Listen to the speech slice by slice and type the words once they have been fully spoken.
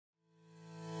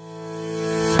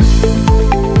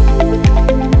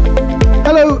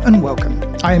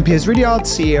I am Piers Ridyard,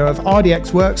 CEO of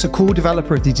RDX Works, a core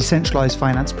developer of the decentralized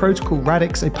finance protocol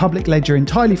Radix, a public ledger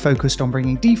entirely focused on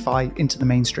bringing DeFi into the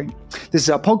mainstream. This is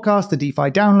our podcast, The DeFi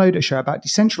Download, a show about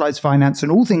decentralized finance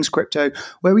and all things crypto,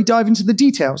 where we dive into the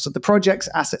details of the projects,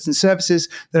 assets, and services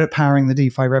that are powering the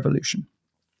DeFi revolution.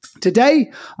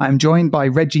 Today, I'm joined by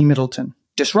Reggie Middleton,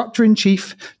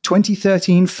 Disruptor-in-Chief,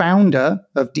 2013 founder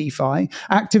of DeFi,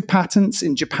 active patents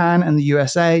in Japan and the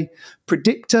USA,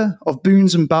 predictor of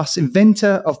boons and busts,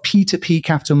 inventor of P2P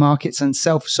capital markets and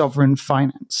self-sovereign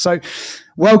finance. So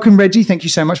welcome, Reggie. Thank you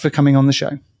so much for coming on the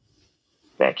show.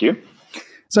 Thank you.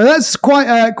 So that's quite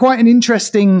an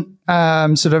interesting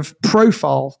sort of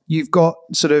profile you've got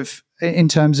sort of in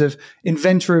terms of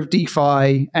inventor of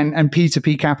DeFi and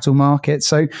P2P capital markets.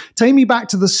 So take me back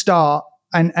to the start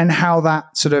and how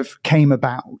that sort of came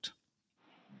about.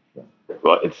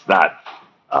 Well, it's not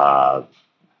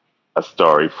a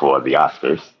story for the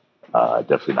Oscars.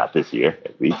 Definitely not this year,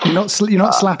 at least. You're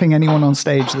not slapping anyone on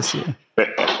stage this year.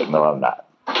 No, I'm not.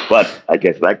 But I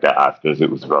guess like the Oscars, it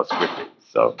was well scripted.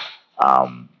 So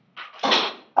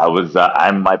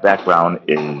my background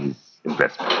is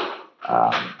investment.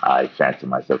 I fancy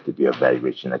myself to be a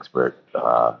valuation expert,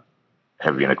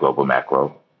 heavy in the global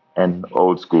macro and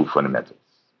old school fundamentals.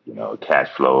 You know, cash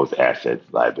flows, assets,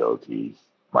 liabilities,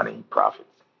 money, profits,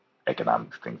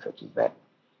 economics, things such as that.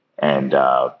 And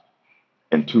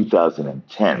in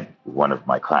 2010, one of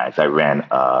my clients, I ran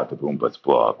the Boom Bust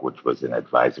blog, which was an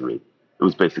advisory. It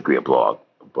was basically a blog,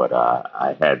 but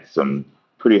I had some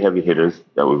pretty heavy hitters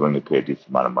that were willing to pay a decent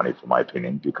amount of money for my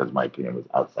opinion because my opinion was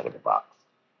outside of the box.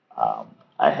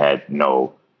 I had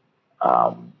no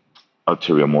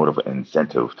ulterior motive and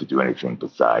incentive to do anything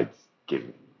besides give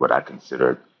what I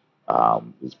considered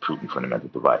is prudent fundamental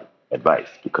advice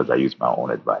because I used my own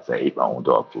advice. I ate my own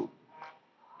dog food.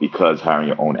 Because hiring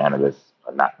your own analysts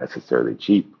are not necessarily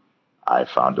cheap, I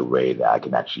found a way that I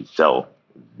can actually sell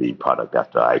the product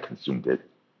after I consumed it,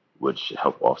 which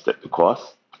helped offset the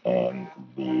cost. And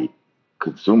the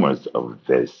consumers of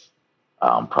this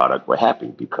product were happy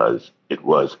because it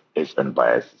was as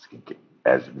unbiased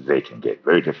as they can get,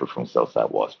 very different from sell-side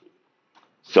Wall Street.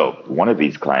 So one of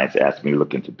these clients asked me to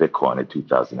look into Bitcoin in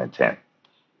 2010.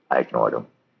 I ignored him.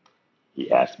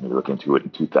 He asked me to look into it in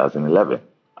 2011.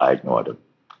 I ignored him.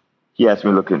 He asked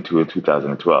me to look into it in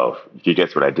 2012. You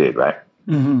guess what I did, right?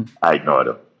 Mm-hmm. I ignored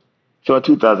him. So in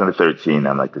 2013,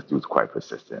 I'm like, this dude's quite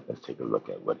persistent. Let's take a look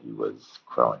at what he was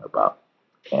crowing about.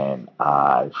 And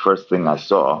first thing I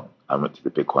saw, I went to the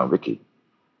Bitcoin wiki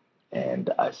and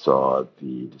I saw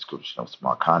the description of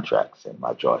smart contracts and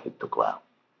my jaw hit the ground.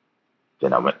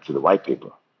 Then I went to the white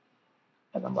paper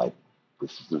and I'm like,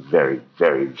 this is a very,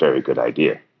 very, very good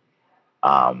idea.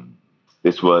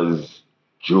 This was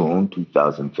June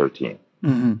 2013.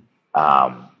 Mm-hmm.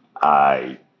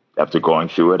 After going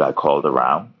through it, I called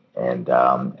around and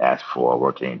asked for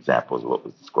working examples of what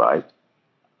was described.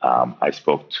 I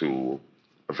spoke to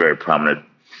a very prominent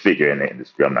figure in the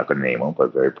industry. I'm not going to name him,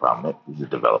 but very prominent. He's a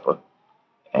developer.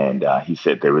 And he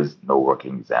said there is no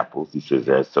working examples. He says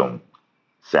there's some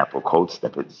sample code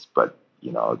snippets, but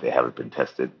they haven't been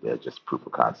tested. They're just proof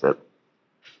of concept.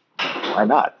 Why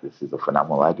not? This is a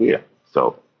phenomenal idea.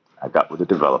 So I got with the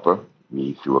developer.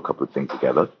 We threw a couple of things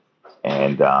together,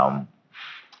 and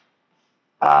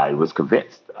I was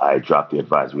convinced. I dropped the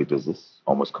advisory business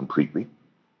almost completely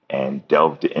and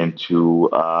delved into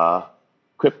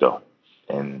crypto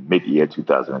in mid-year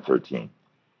 2013.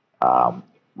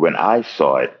 When I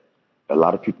saw it, a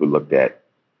lot of people looked at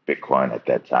Bitcoin at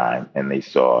that time, and they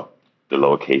saw the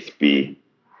lowercase b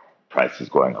prices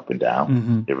going up and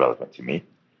down, irrelevant to me.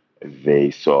 They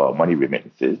saw money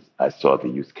remittances. I saw the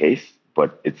use case,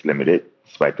 but it's limited,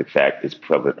 despite the fact it's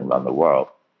prevalent around the world.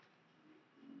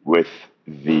 With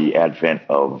the advent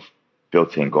of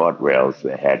built-in guardrails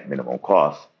that had minimum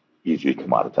costs, easily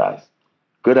commoditized.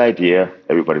 Good idea.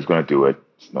 Everybody's going to do it.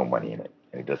 There's no money in it,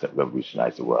 and it doesn't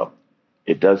revolutionize the world.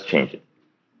 It does change it.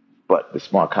 But the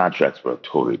smart contracts were a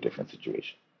totally different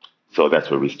situation. So that's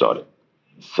where we started.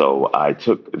 So I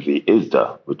took the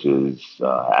ISDA, which is an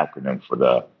acronym for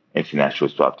the International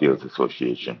Swap Dealers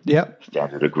Association,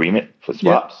 standard agreement for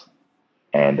swaps,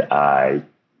 and I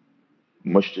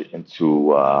mushed it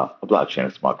into a blockchain,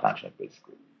 a smart contract,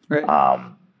 basically. Right.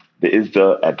 The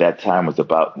ISDA at that time was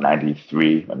about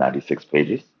 93 or 96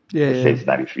 pages. It's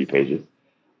 93 pages.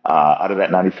 Out of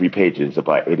that 93 pages,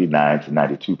 about 89 to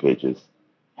 92 pages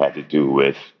had to do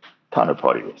with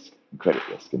counterparty risk and credit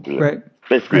risk and delivery. Right.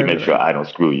 Basically, make sure I don't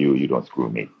screw you, you don't screw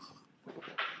me.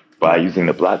 By using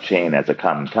the blockchain as a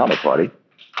common counterparty,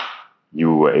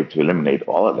 you were able to eliminate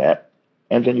all of that.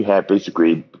 And then you had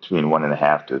basically between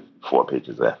 1.5 to 4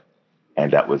 pages left.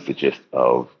 And that was the gist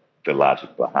of the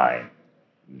logic behind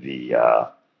the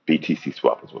BTC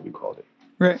swap, is what we called it.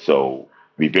 Right. So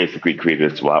we basically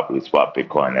created a swap. We swapped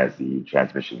Bitcoin as the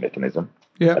transmission mechanism.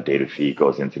 Yeah. A data feed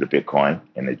goes into the Bitcoin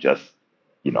and adjusts,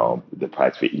 the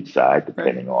price for each side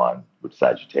depending on which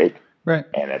side you take. Right.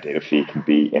 And that data feed can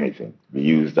be anything. We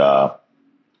used a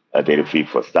data feed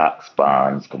for stocks,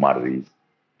 bonds, commodities,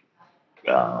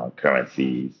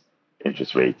 currencies,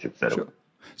 interest rates, etc. Sure.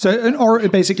 So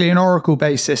basically an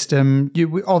Oracle-based system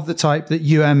of the type that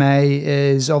UMA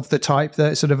is, of the type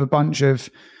that sort of a bunch of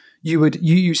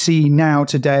you see now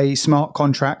today smart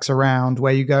contracts around,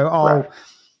 where you go, Right.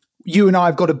 You and I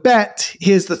have got a bet.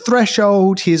 Here's the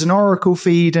threshold. Here's an Oracle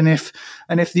feed, and if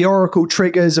the Oracle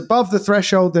triggers above the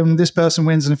threshold, then this person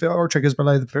wins, and if the Oracle triggers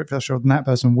below the threshold, then that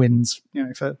person wins.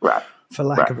 For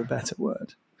lack of a better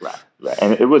word. Right.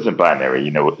 And it wasn't binary.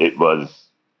 It was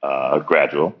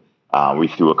gradual. We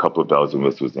threw a couple of bells and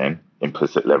whistles in.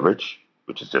 Implicit leverage,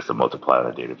 which is just a multiplier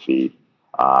on a data feed.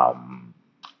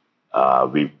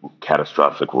 We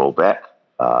catastrophic rollback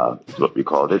is what we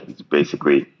called it. It's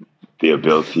basically the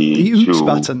ability the oops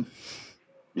button.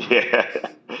 Yeah.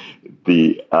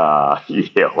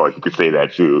 Or you could say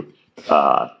that too.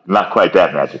 Not quite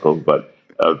that magical, but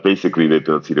basically the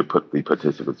ability to put the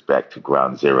participants back to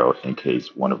ground zero in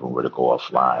case one of them were to go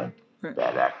offline, right.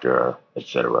 Bad actor,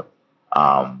 etc.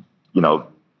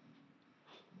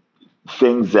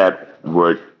 Things that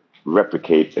would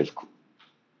replicate as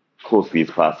closely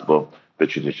as possible the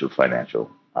traditional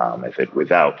financial method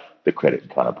without the credit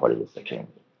and counterparty risk that came with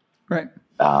it. Right.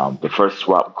 The first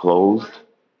swap closed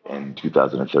in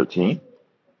 2013.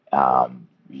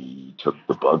 We took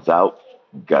the bugs out,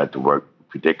 got it to work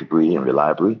predictably and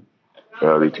reliably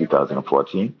early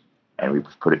 2014, and we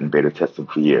put it in beta testing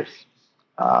for years.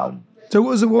 So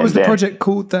what was the project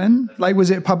called then? Like, was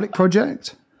it a public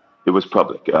project? It was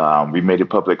public. We made it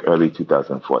public early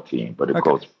 2014, but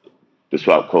the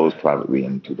swap closed privately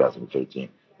in 2013.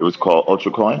 It was called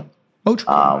UltraCoin.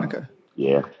 UltraCoin, okay.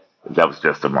 Yeah, that was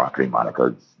just a marketing moniker.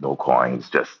 It's no coin, it's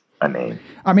just a name.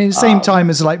 I mean, same time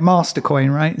as like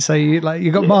Mastercoin, right? So you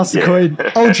got Mastercoin,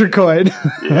 UltraCoin.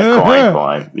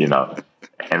 Coin.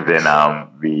 And then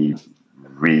we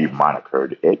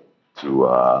re-monikered it to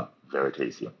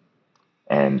Veritasium.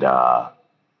 And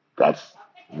that's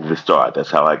the start.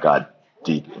 That's how I got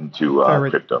deep into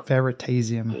crypto.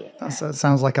 Veritasium. Yeah. That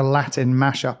sounds like a Latin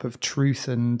mashup of truth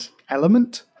and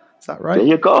element. Is that right? There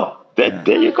you go.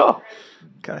 There you go.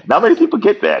 Okay. Not many people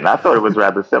get that, and I thought it was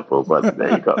rather simple, but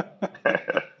there you go.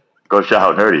 Go show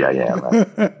how nerdy I am. Right?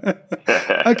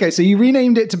 Okay, so you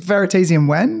renamed it to Veritasium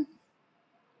when?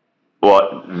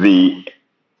 Well, the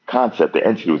concept, the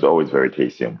entity was always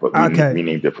Veritasium, but we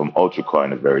named it from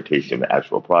UltraCoin to Veritasium, the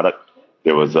actual product.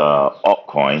 There was a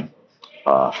altcoin,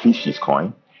 Feces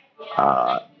coin,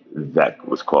 that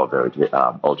was called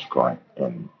UltraCoin,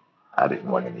 and I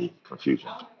didn't want any confusion.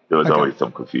 There was always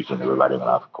some confusion. They were writing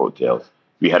off of coattails.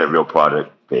 We had a real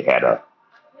product. They had a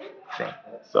thing.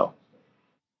 So.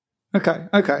 Okay.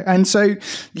 And so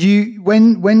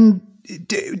when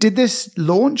did this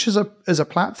launch as a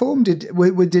platform? Did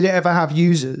it ever have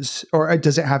users, or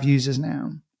does it have users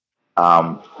now?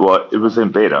 Well, it was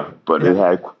in beta, but it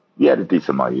had a decent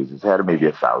amount of users. It had maybe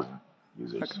 1,000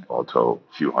 users, all told,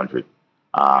 a few hundred.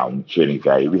 Trading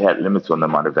value. We had limits on the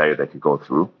amount of value that could go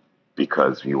through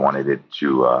because we wanted it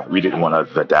to. We didn't want a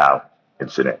Vidal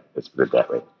incident. Let's put it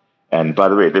that way. And by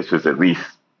the way, this was at least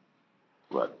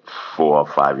 4 or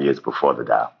 5 years before the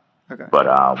DAO. Okay. But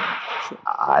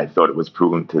I thought it was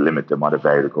prudent to limit the amount of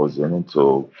value that goes in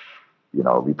until,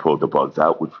 we pulled the bugs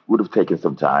out, which would have taken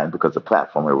some time because the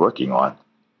platform we're working on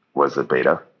was a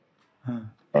beta.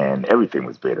 And everything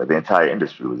was beta. The entire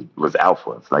industry was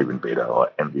alpha. It's not even beta or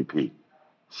MVP.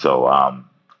 So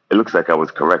it looks like I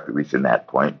was correct, at least in that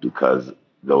point, because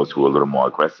those who are a little more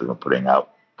aggressive in putting out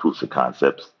proofs of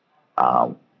concepts,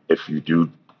 if you do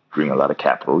bring a lot of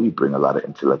capital, you bring a lot of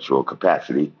intellectual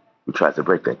capacity, who tries to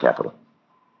break that capital.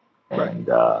 And,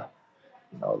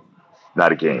 it's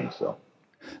not a game.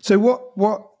 So what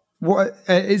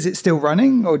is it still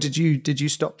running, or did you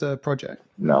stop the project?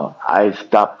 No, I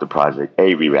stopped the project.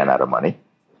 A, we ran out of money,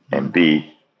 and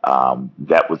B,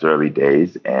 that was early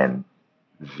days, and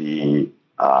the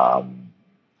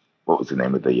what was the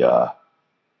name of the I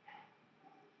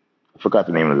forgot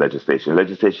the name of the legislation.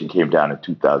 Legislation came down in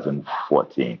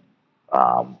 2014.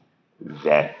 That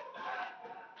I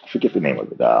forget the name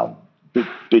of it.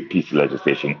 Big piece of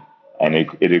legislation, and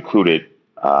it included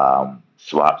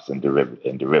swaps and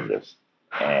derivatives,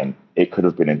 and it could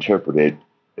have been interpreted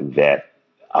that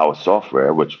our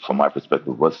software, which from my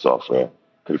perspective was software,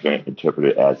 could have been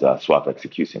interpreted as a swap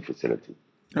execution facility.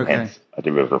 Okay. hence a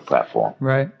derivative platform.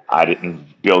 Right. I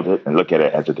didn't build it and look at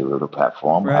it as a derivative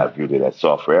platform. Right. I viewed it as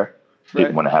software.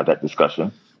 Didn't want to have that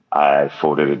discussion. I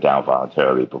folded it down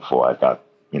voluntarily before I got,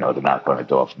 the knock on the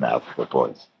door from the Alphabet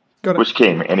Boys, which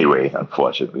came anyway,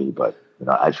 unfortunately, but,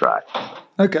 I tried.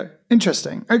 Okay.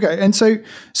 Interesting. Okay. And so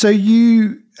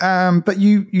you, but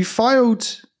you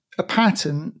filed a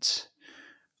patent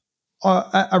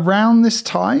around this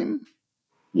time?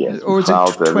 Yes. Or is it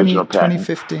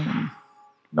 2015?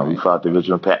 No, we filed the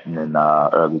original patent in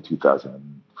early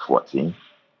 2014,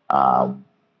 and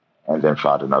then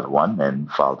filed another one and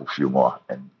filed a few more,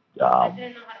 and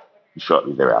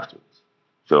shortly thereafter.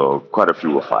 So quite a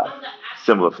few were filed.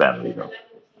 Similar family, though.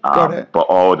 Got it. But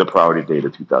all the priority date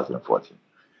of 2014.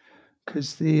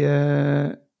 Because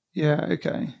okay.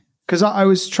 Because I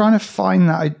was trying to find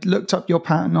that. I looked up your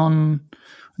patent on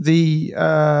the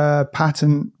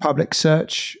patent public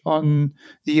search on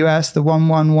the US, the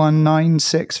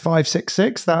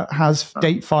 111966566, that has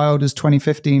date filed as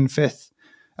 2015,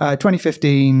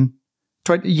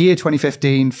 year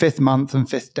 2015, 5th month and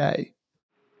 5th day.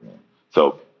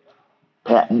 So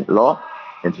patent law,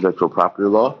 intellectual property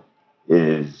law,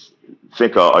 is,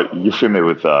 you're familiar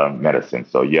with medicine.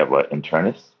 So you have an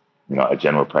internist, a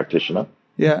general practitioner.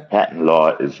 Yeah. Patent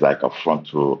law is like a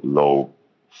frontal lobe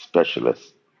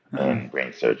specialist in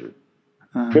brain surgery.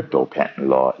 Crypto patent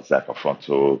law is like a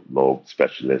frontal lobe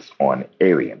specialist on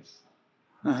aliens.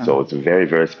 So it's very,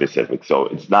 very specific. So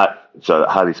it's a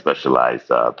highly specialized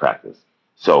practice.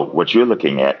 So what you're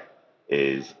looking at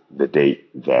is the date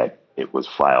that it was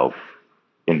filed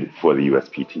for the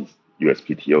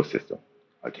USPTO system.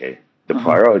 Okay. The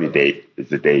priority date is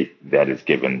the date that is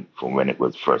given from when it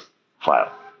was first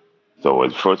filed. So it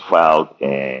was first filed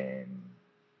in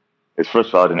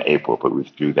April, but we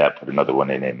withdrew that, put another one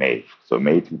in May. So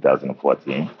May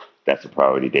 2014, that's the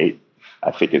priority date.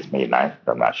 I think it's May 9th,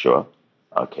 I'm not sure.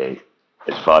 Okay.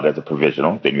 It's filed as a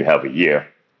provisional. Then you have a year,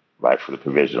 right, for the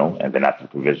provisional. And then after the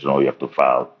provisional, you have to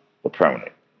file the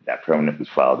permanent. That permanent was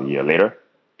filed a year later.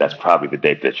 That's probably the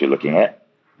date that you're looking at.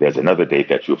 There's another date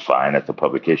that you'll find. That's the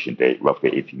publication date,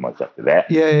 roughly 18 months after that.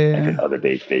 Yeah. And then other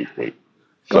date.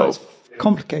 So it's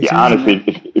complicated. Yeah, honestly,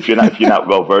 if you're not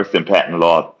well versed in patent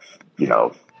law,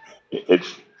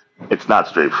 it's not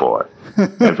straightforward.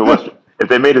 If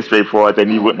they made it straightforward,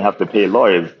 then you wouldn't have to pay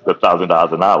lawyers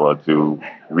 $1,000 an hour to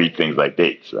read things like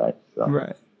dates, right? So.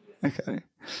 Right. Okay.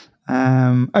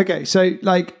 Okay. So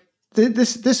like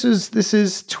this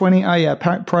is 20.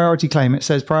 Priority claim. It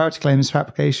says priority claims for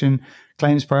application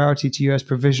claims priority to US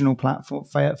provisional platform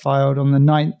filed on the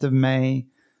 9th of May,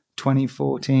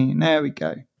 2014. There we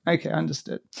go. Okay,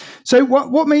 understood. So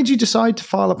what made you decide to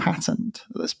file a patent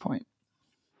at this point?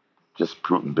 Just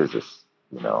prudent business.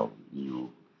 You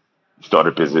start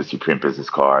a business, you print business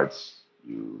cards,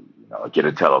 you get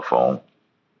a telephone.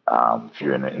 If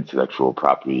you're in an intellectual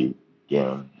property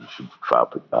game, you should file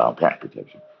patent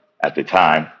protection. At the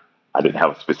time, I didn't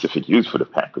have a specific use for the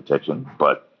patent protection,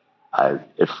 but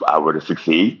if I were to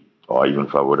succeed, or even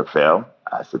if I were to fail,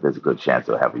 I said there's a good chance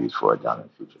I'll have a use for it down in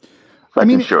the future. It's like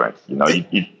insurance. You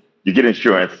get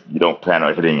insurance, you don't plan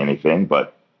on hitting anything,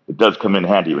 but it does come in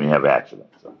handy when you have accidents.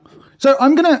 So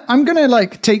I'm gonna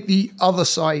like take the other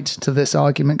side to this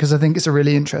argument because I think it's a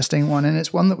really interesting one, and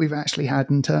it's one that we've actually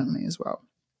had internally as well.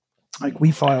 Like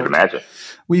we filed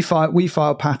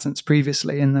patents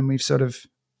previously, and then we've sort of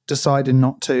decided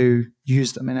not to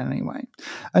use them in any way.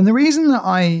 And the reason that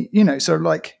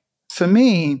for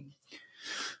me,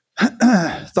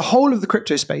 the whole of the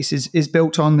crypto space is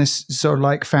built on this sort of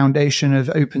like foundation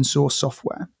of open source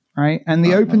software, right? And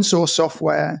the open source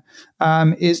software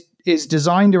is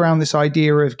designed around this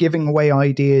idea of giving away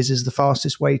ideas is the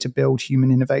fastest way to build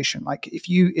human innovation. Like if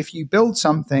you build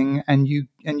something and you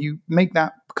make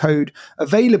that code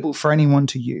available for anyone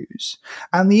to use,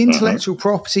 and the intellectual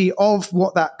property of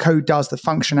what that code does, the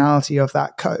functionality of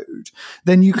that code,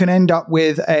 then you can end up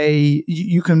with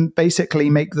you can basically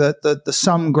make the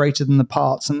sum greater than the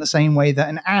parts, in the same way that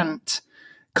an ant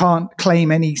can't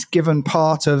claim any given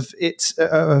part of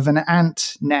an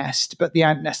ant nest, but the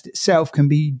ant nest itself can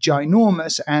be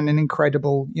ginormous and an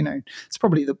incredible, it's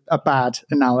probably a bad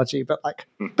analogy, but like,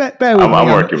 bear with me. I'm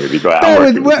working with you.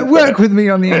 Work with me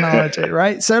on the analogy,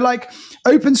 right? So like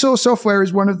open source software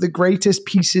is one of the greatest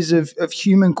pieces of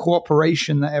human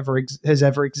cooperation that has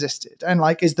ever existed, and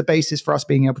like is the basis for us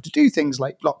being able to do things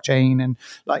like blockchain and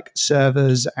like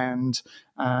servers and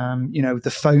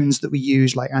the phones that we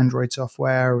use, like Android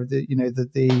software, or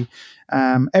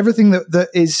everything that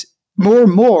is more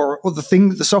and more, or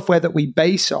the software that we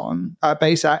base our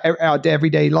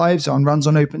everyday lives on, runs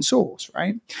on open source,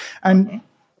 right? And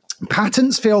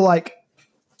patents feel like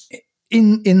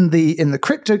in the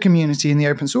crypto community, in the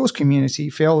open source community,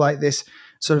 feel like this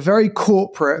sort of very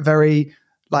corporate, very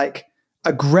like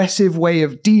aggressive way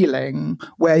of dealing,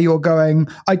 where you're going,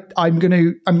 I'm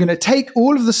going to take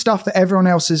all of the stuff that everyone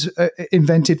else has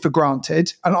invented for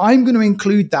granted, and I'm going to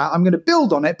include that. I'm going to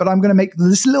build on it, but I'm going to make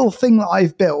this little thing that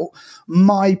I've built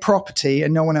my property,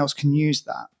 and no one else can use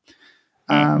that.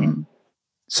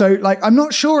 So like, I'm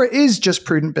not sure it is just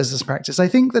prudent business practice. I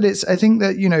think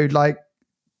that, you know, like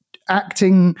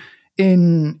acting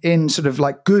in sort of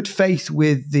like good faith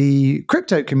with the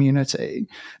crypto community,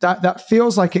 that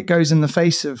feels like it goes in the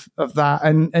face of that.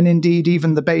 And indeed,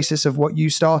 even the basis of what you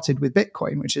started with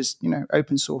Bitcoin, which is, you know,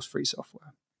 open source free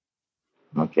software.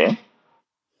 Okay.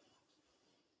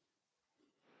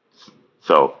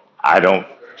 So I don't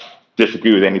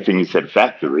disagree with anything you said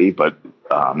factually, but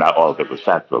not all of it was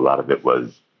factual. A lot of it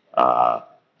was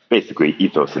basically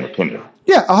ethos and opinion.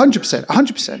 Yeah, 100%,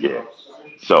 100%. Yeah.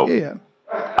 So, yeah.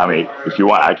 I mean, if you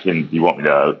want, you want me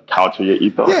to counter your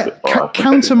ethos? Yeah,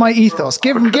 counter my ethos.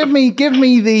 Give me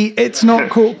the. It's not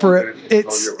corporate.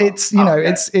 It's you know,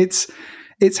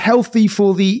 it's healthy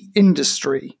for the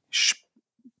industry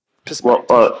perspective.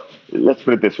 Well, let's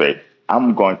put it this way.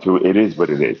 I'm going to. It is what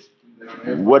it is.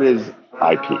 What is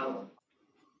IP?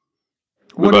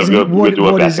 What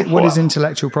is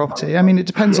intellectual property? I mean, it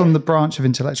depends on the branch of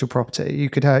intellectual property. You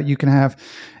can have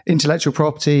intellectual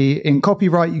property in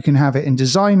copyright. You can have it in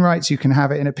design rights. You can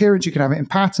have it in appearance. You can have it in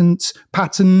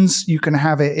patents. You can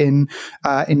have it in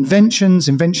inventions.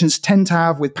 Inventions tend to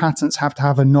have to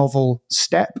have a novel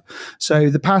step. So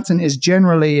the patent is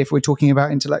generally, if we're talking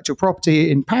about intellectual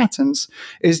property in patents,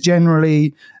 is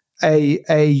generally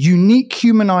a unique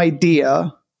human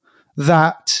idea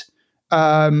that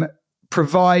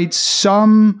provides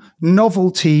some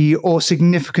novelty or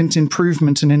significant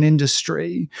improvement in an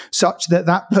industry, such that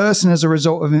that person, as a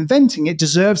result of inventing it,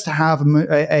 deserves to have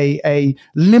a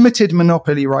limited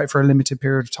monopoly right for a limited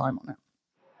period of time on it.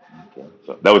 Okay.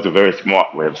 So that was a very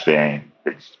smart way of saying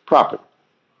it's property,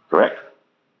 correct?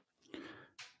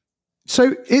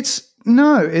 So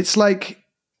there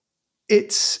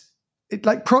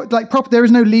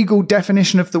is no legal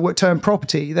definition of the term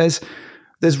property.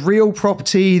 There's real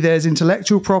property, there's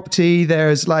intellectual property,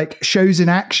 there's like shows in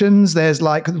actions, there's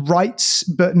like rights,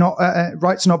 but not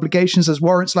rights and obligations, there's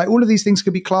warrants. Like all of these things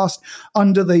could be classed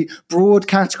under the broad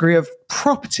category of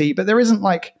property, but there isn't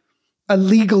like a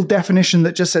legal definition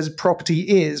that just says property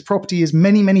is. Property is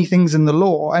many, many things in the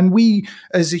law. And we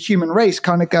as a human race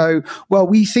kind of go, well,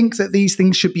 we think that these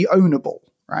things should be ownable,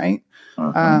 right?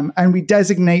 And we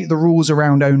designate the rules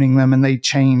around owning them, and they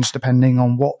change depending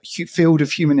on what field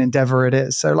of human endeavor it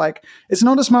is. So like, it's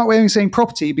not a smart way of saying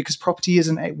property, because property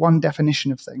isn't one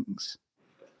definition of things.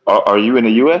 Are you in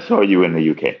the US or are you in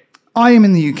the UK? I am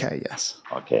in the UK, yes.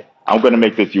 Okay. I'm going to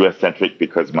make this US centric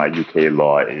because my UK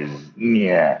law is,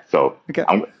 So okay.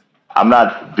 I'm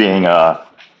not being a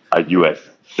US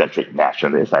centric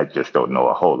nationalist. I just don't know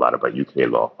a whole lot about UK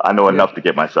law. I know enough to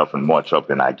get myself in more trouble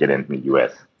than I get in the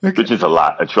US, which is a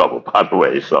lot of trouble, by the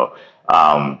way. So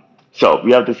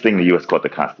we have this thing in the US called the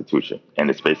Constitution, and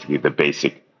it's basically the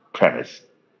basic premise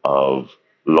of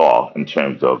law in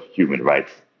terms of human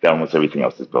rights that almost everything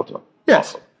else is built on.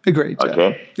 Yes, agreed.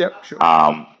 Okay? Yep, sure.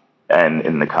 And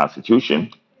in the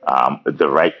Constitution, the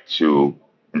right to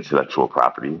intellectual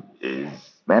property is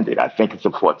mandated. I think it's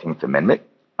the 14th Amendment.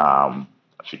 I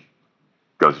should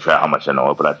go to try how much I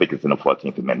know, but I think it's in the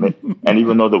 14th Amendment. And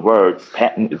even though the word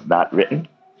patent is not written,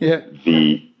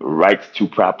 the rights to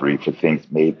property for things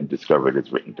made and discovered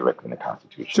is written directly in the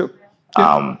Constitution. Sure.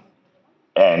 Yeah.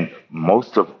 And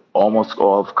almost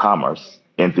all of commerce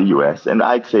in the U.S., and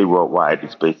I'd say worldwide,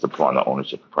 is based upon the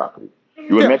ownership of property.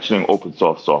 You were mentioning open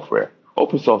source software.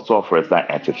 Open source software is not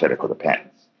antithetical to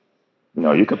patents. You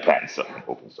know, you can patent something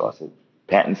open source.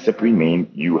 Patents simply mean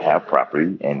you have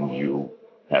property and you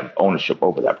have ownership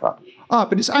over that property.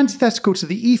 But it's antithetical to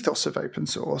the ethos of open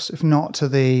source, if not to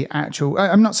the actual.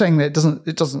 I'm not saying that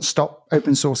it doesn't stop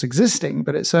open source existing,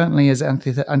 but it certainly is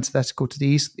antithetical to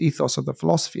the ethos of the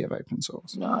philosophy of open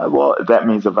source. Well, that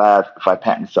means if I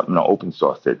patent something on open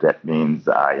source, that means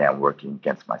I am working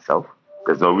against myself.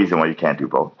 There's no reason why you can't do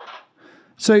both.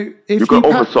 So if you can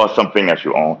open source something that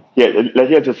you own.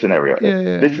 Here's a scenario.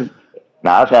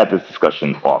 Now, I've had this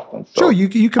discussion often. So, sure,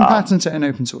 you can patent it in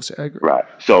open source. I agree. Right.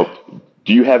 So,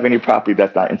 do you have any property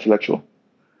that's not intellectual,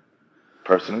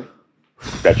 personally,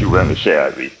 that you're willing to share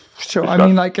at least? Sure. I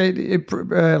mean,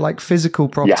 like physical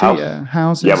property,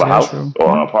 houses. You have a house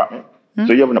or an apartment. Yeah.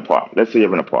 So you have an apartment. Let's say you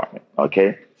have an apartment.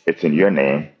 Okay, it's in your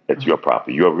name. It's your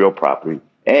property. Your real property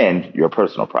and your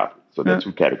personal property. So there are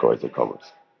two categories it covers.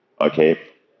 Okay,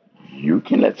 you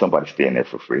can let somebody stay in there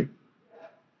for free.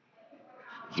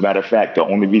 As a matter of fact, the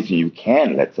only reason you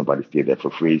can let somebody steal that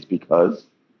for free is because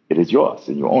it is yours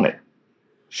and you own it.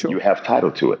 Sure. You have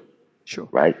title to it. Sure.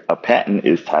 Right? A patent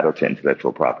is title to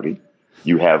intellectual property.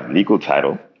 You have legal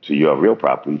title to your real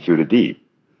property through the deed.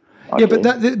 Okay? Yeah, but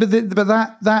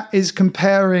that is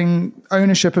comparing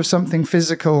ownership of something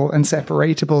physical and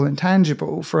separatable and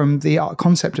tangible from the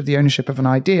concept of the ownership of an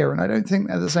idea, and I don't think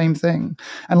they're the same thing.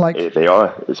 And like they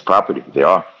are, it's property. They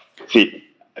are. See,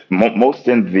 most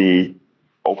in the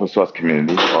open source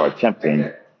community are attempting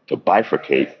to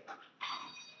bifurcate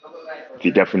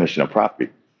the definition of property.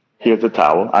 Here's a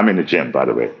towel. I'm in the gym, by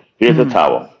the way. Here's a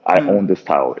towel. I own this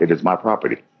towel. It is my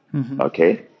property.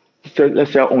 Okay. So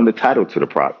let's say I own the title to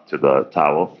the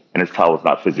towel, and this towel is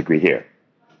not physically here.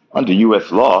 Under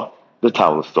U.S. law, the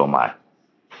towel is still mine.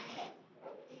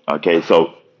 Okay.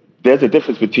 So there's a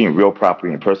difference between real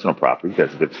property and personal property. There's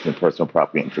a difference between personal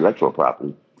property and intellectual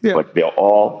property. Yeah. But they're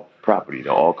all property.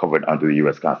 They're all covered under the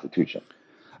U.S. Constitution.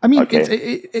 I mean,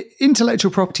 intellectual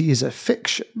property is a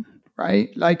fiction, right?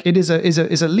 Like it is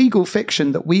a legal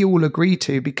fiction that we all agree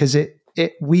to because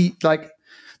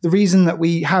the reason that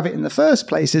we have it in the first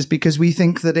place is because we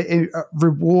think that it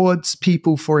rewards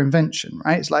people for invention,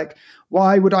 right? It's like,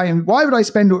 why would I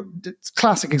spend,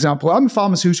 classic example, I'm a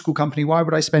pharmaceutical company, why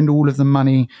would I spend all of the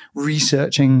money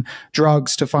researching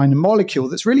drugs to find a molecule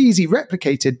that's really easy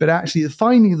replicated, but actually the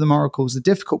finding of the molecule is the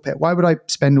difficult bit. Why would I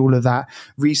spend all of that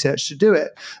research to do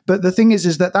it? But the thing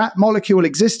is that molecule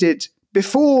existed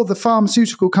before the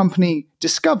pharmaceutical company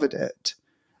discovered it.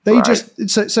 They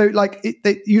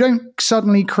you don't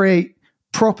suddenly create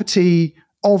property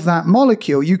of that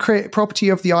molecule. You create property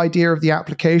of the idea of the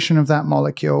application of that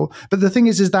molecule. But the thing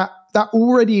is that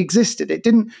already existed.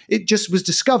 It just was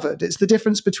discovered. It's the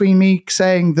difference between me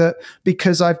saying that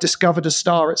because I've discovered a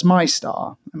star, it's my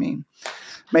star. I mean,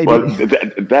 maybe. Well,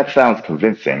 that sounds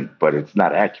convincing, but it's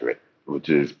not accurate, which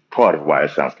is part of why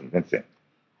it sounds convincing.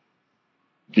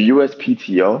 The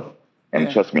USPTO, and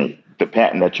trust me, the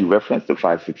patent that you referenced, the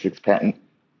 566 patent,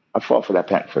 I fought for that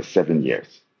patent for 7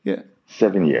 years. Yeah.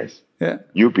 7 years. Yeah.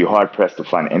 You'd be hard pressed to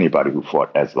find anybody who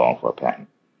fought as long for a patent.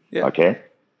 Yeah. Okay?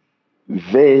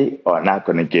 They are not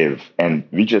going to give, and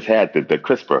we just had the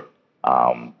CRISPR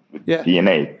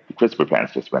DNA, the CRISPR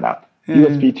patents just went out. Yeah.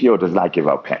 USPTO does not give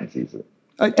out patents easily.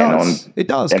 It does. It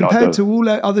does. Compared to all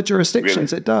other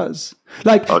jurisdictions, it does.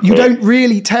 Like, you don't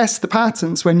really test the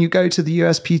patents when you go to the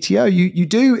USPTO. You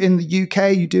do in the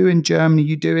UK, you do in Germany,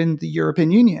 you do in the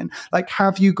European Union. Like,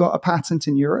 have you got a patent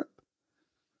in Europe?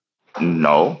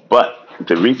 No, but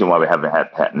the reason why we haven't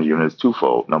had patent in the Union is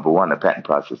twofold. Number one, the patent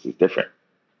process is different.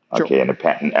 Okay, sure. And the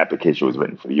patent application was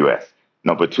written for the US.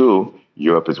 Number two,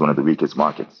 Europe is one of the weakest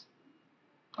markets.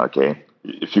 Okay,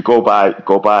 if you go by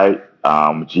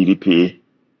GDP,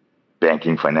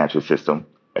 banking, financial system,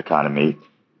 economy,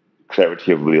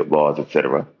 clarity of laws,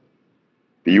 etc.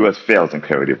 The U.S. fails in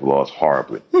clarity of laws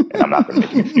horribly, and I'm not going to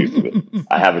make an excuse of it.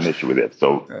 I have an issue with it,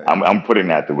 so I'm putting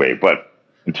that the way. But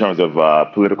in terms of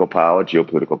political power,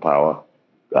 geopolitical power,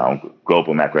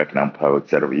 global macroeconomic power,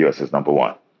 etc., the U.S. is number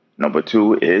one. Number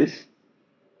two is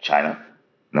China.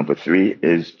 Number three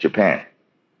is Japan.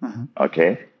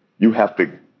 Okay, you have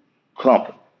to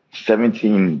clump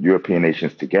 17 European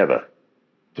nations together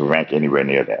to rank anywhere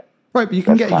near that. Right, but you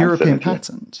can get a European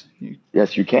patent.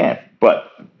 Yes, you can.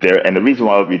 But and the reason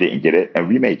why we didn't get it, and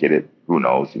we may get it, who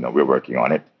knows, we're working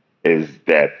on it, is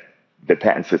that the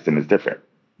patent system is different.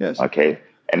 Yes. Okay.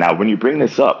 And now when you bring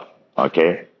this up,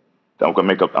 okay, I'm going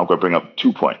to bring up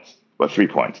 2 points, or 3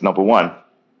 points. Number one,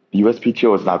 the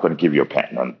USPTO is not going to give you a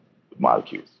patent on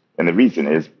molecules. And the reason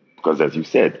is because, as you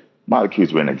said,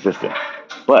 molecules were in existence.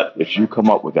 But if you come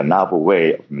up with a novel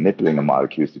way of manipulating the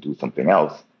molecules to do something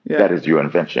else, that is your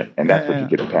invention. And that's what you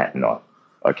get a patent on.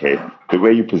 Okay. The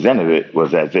way you presented it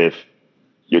was as if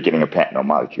you're getting a patent on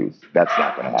molecules. That's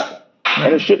not going to happen.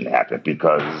 And it shouldn't happen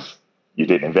because you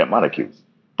didn't invent molecules.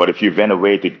 But if you invent a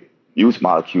way to use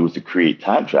molecules to create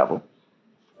time travel,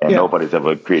 and nobody's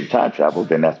ever created time travel,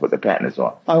 then that's what the patent is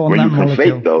on. When you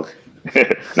conflate those,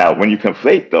 now when you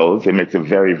conflate those, it makes a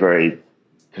very, very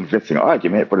convincing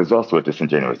argument, but it's also a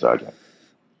disingenuous argument.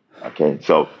 Okay,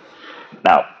 so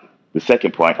now the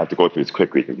second point, I have to go through this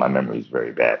quickly because my memory is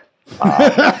very bad.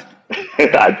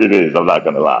 It is, I'm not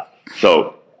going to lie.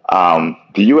 So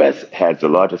the U.S. has the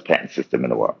largest patent system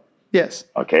in the world. Yes.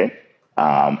 Okay,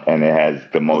 and it has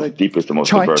the most deepest, the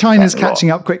most diverse China's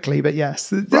catching up quickly, but yes,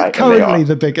 they're currently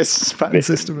the biggest patent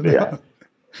system in the world.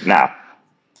 Now,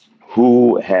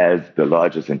 who has the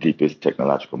largest and deepest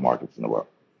technological markets in the world?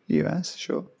 US,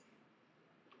 sure.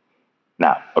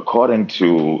 Now, according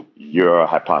to your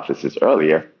hypothesis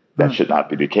earlier, that should not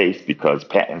be the case because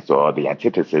patents are the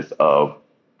antithesis of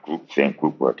groupthink,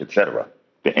 group work, etc.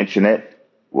 The internet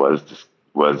was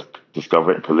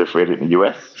discovered and proliferated in the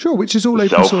U.S. Sure, which is all The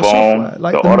open cell source phone, software,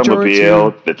 like the the majority.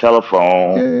 automobile, the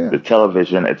telephone, Yeah. the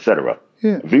television, etc.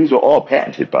 Yeah. These were all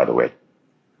patented, by the way.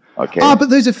 Okay. But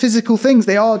those are physical things.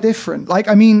 They are different. Like,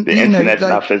 I mean, The internet's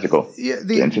not physical. Yeah,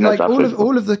 the internet's not physical.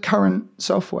 all of the current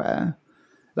software.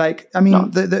 Like, I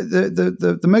mean,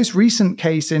 the most recent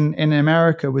case in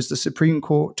America was the Supreme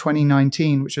Court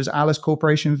 2019, which was Alice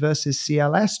Corporation versus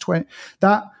CLS.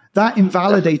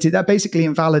 That basically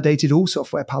invalidated all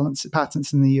software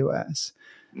patents in the US.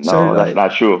 No, that's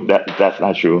not true. That's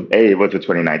not true. It was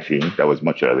 2019. That was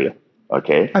much earlier.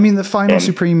 Okay. I mean, the final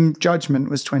Supreme judgment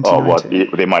was 2019. Oh,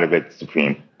 well, they might have been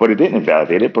Supreme, but it didn't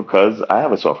invalidate it because I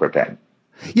have a software patent.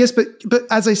 Yes, but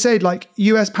as I said, like,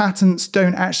 US patents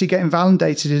don't actually get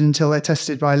invalidated until they're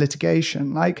tested by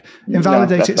litigation. Like,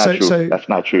 invalidated. So that's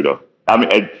not true, though. I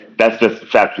mean, that's just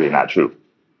factually not true.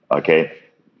 Okay.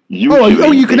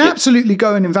 You can absolutely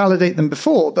go and invalidate them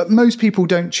before, but most people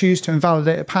don't choose to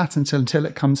invalidate a patent until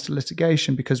it comes to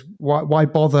litigation, because why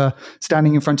bother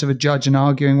standing in front of a judge and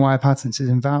arguing why a patent is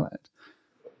invalid?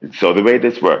 So the way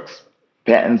this works,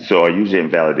 patents are usually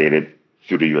invalidated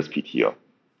through the USPTO.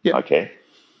 Yeah. Okay.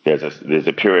 There's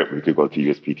a period where you could go to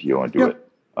USPTO and do it.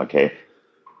 Okay.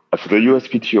 So the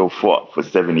USPTO fought for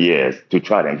 7 years to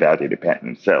try to invalidate the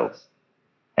patent themselves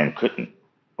and couldn't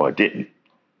or didn't.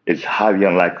 It's highly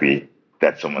unlikely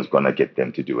that someone's going to get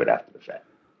them to do it after the fact.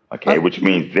 Okay, which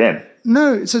means then...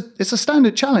 No, it's a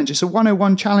standard challenge. It's a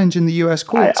 101 challenge in the US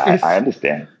courts. I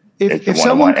understand. If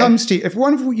someone comes to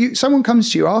you, someone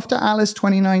comes to you after Alice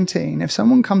 2019, if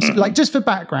someone comes to, like, just for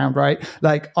background, right?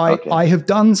 Like, I have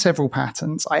done several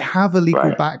patents. I have a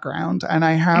legal background, and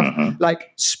I have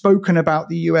like spoken about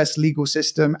the US legal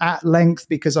system at length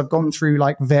because I've gone through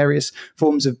like various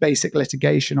forms of basic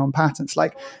litigation on patents.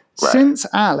 Like, since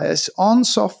Alice, on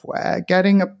software,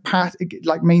 getting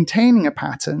maintaining a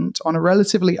patent on a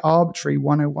relatively arbitrary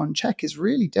 101 check is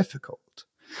really difficult.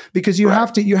 Because you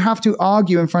have to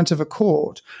argue in front of a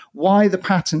court why the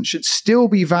patent should still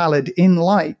be valid in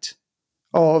light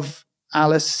of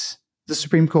Alice, the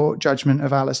Supreme Court judgment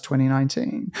of Alice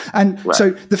 2019. And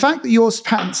so the fact that your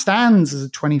patent stands as a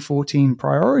 2014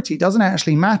 priority doesn't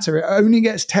actually matter. It only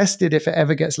gets tested if it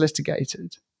ever gets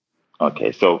litigated.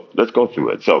 Okay, so let's go through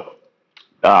it. So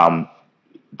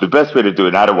the best way to do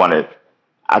it, and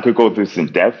I could go through this in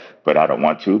depth, but I don't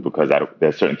want to, because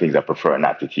there's certain things I prefer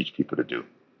not to teach people to do.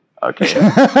 Okay.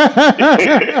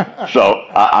 So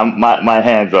my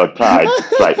hands are tied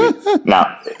slightly.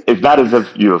 Now, it's not as if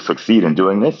you'll succeed in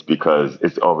doing this because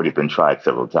it's already been tried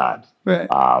several times. Right.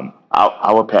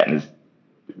 Our patents,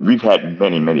 we've had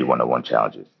many, many 101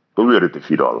 challenges, but we were able to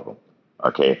defeat all of them.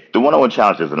 Okay. The 101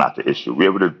 challenges are not the issue. We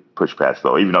were able to push past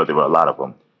those, even though there were a lot of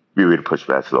them. We were able to push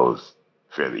past those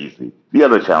fairly easily. The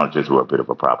other challenges were a bit of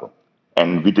a problem,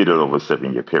 and we did it over a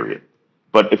 7-year period.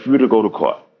 But if we were to go to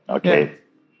court, okay.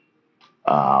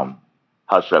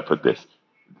 How should I put this?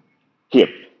 Here,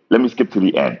 let me skip to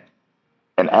the end.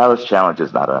 An Alice challenge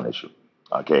is not an issue.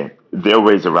 Okay, there are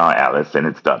ways around Alice, and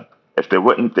it's done. If there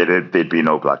wouldn't, there'd be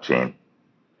no blockchain,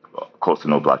 close to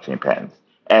no blockchain patents.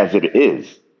 As it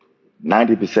is,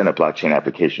 90% of blockchain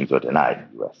applications are denied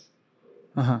in the US,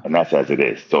 and that's as it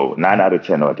is. So 9 out of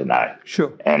 10 are denied.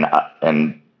 Sure. And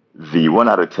the 1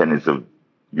 out of 10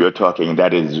 you're talking,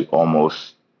 that is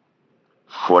almost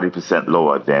 40%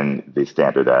 lower than the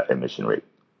standard emission rate.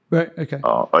 Right. Okay.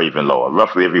 Or even lower.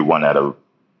 Roughly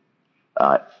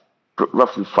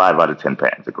roughly 5 out of 10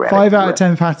 patents are granted. 5 out of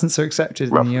 10 patents are accepted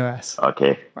in the US.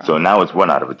 Okay. Wow. So now it's 1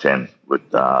 out of 10 with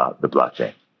the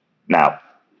blockchain. Now,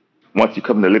 once you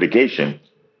come to litigation,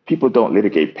 people don't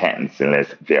litigate patents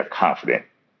unless they're confident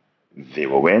they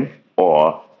will win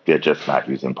or they're just not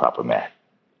using proper math.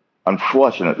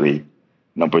 Unfortunately,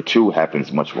 number 2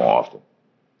 happens much more often.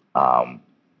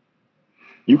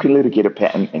 You can litigate a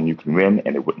patent and you can win,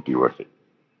 and it wouldn't be worth it.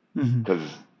 Because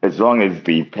as long as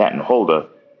the patent holder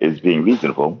is being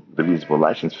reasonable, the reasonable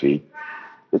license fee,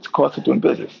 it's cost of doing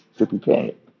business, simply paying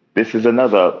it. This is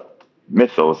another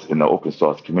mythos in the open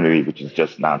source community, which is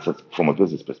just nonsense from a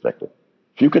business perspective.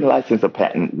 If you can license a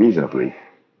patent reasonably,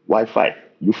 why fight?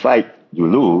 You fight, you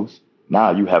lose.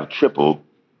 Now you have tripled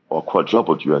or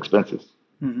quadrupled your expenses.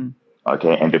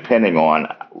 Okay, and depending on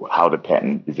how the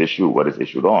patent is issued, what is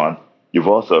issued on, you've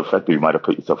also effectively might have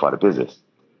put yourself out of business,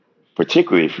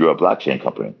 particularly if you're a blockchain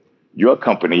company. You're a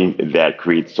company that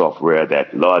creates software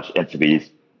that large entities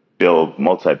build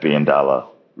multi-billion-dollar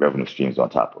revenue streams on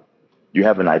top of. You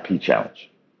have an IP challenge.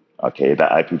 Okay,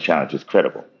 that IP challenge is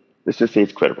credible. Let's just say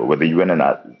it's credible. Whether you win or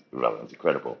not is irrelevant. It's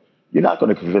credible. You're not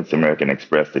going to convince American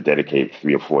Express to dedicate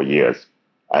 3 or 4 years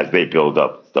as they build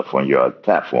up stuff on your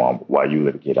platform while you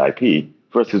litigate IP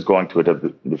versus going to a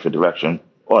different direction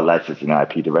or licensing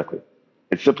IP directly.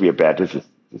 It's simply a bad business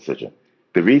decision.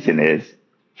 The reason is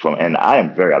and I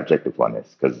am very objective on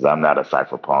this because I'm not a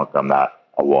cypherpunk, I'm not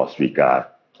a Wall Street guy.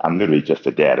 I'm literally just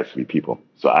a dad of 3 people.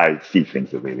 So I see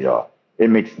things that really are. It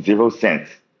makes 0 sense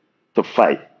to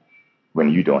fight when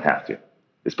you don't have to,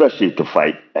 especially to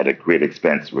fight at a great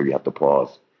expense where you have to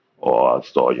pause or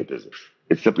stall your business.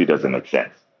 It simply doesn't make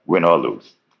sense, win or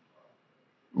lose.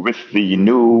 With the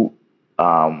new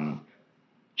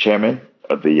chairman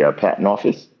of the patent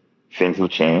office, things will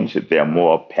change. They're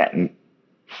more patent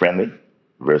friendly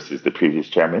versus the previous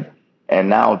chairman. And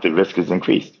now the risk has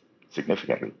increased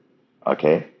significantly.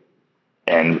 Okay.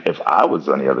 And if I was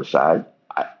on the other side,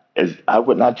 I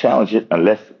would not challenge it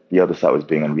unless the other side was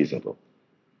being unreasonable.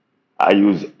 I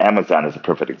use Amazon as a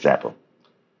perfect example.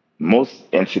 Most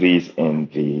entities in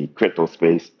the crypto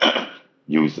space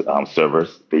use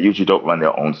servers. They usually don't run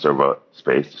their own server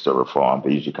space, server farm.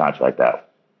 They usually contract out.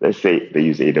 Let's say they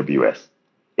use AWS.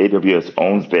 AWS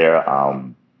owns their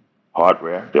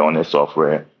hardware. They own their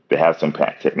software. They have some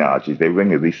patent technologies. They ring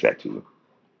release that to you.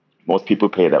 Most people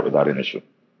pay that without an issue,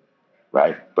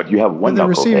 right? But you have one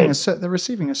knucklehead. They're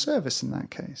receiving a service in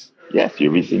that case. Yes,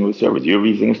 you're receiving a service. You're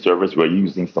receiving a service where you're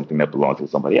using something that belongs to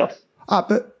somebody else.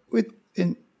 But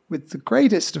with the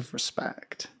greatest of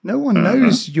respect, no one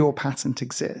knows your patent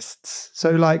exists.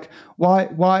 So like,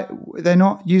 why they're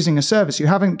not using a service? You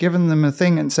haven't given them a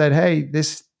thing and said, hey,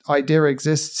 this idea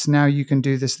exists. Now you can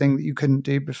do this thing that you couldn't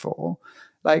do before.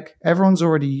 Like everyone's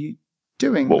already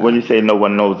doing that. When you say no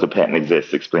one knows the patent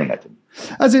exists, explain that to me.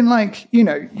 As in like,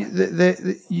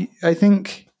 I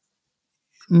think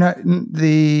I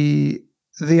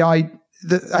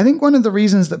think one of the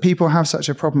reasons that people have such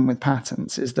a problem with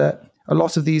patents is that a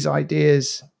lot of these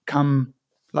ideas come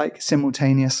like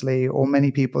simultaneously, or many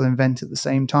people invent at the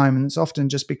same time. And it's often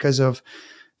just because of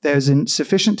there's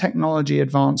insufficient technology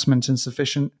advancement and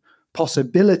sufficient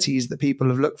possibilities that people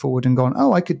have looked forward and gone,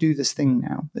 oh, I could do this thing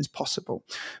now. It's possible.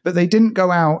 But they didn't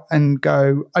go out and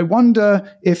go, I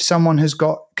wonder if someone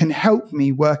can help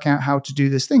me work out how to do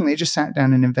this thing. They just sat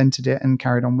down and invented it and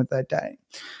carried on with their day.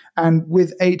 And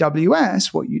with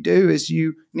AWS, what you do is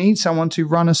you need someone to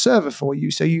run a server for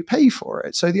you, so you pay for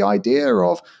it. So the idea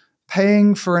of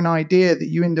paying for an idea that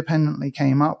you independently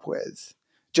came up with,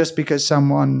 just because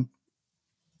someone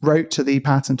wrote to the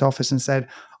patent office and said,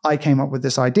 I came up with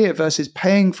this idea, versus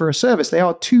paying for a service. They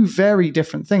are 2 very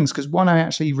different things, because one, I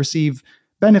actually receive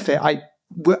benefit.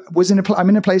 I'm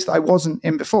in a place that I wasn't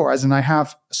in before, as in I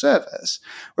have a service.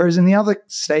 Whereas in the other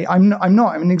state, I'm not.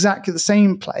 I'm in exactly the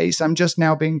same place. I'm just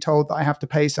now being told that I have to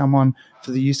pay someone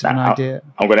for the use of an idea.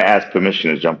 I'm going to ask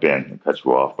permission to jump in and cut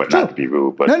you off, but not to be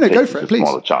rude. But no, go for it, please.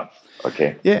 Smaller chunks,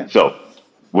 okay? Yeah. So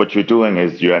what you're doing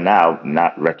is you're now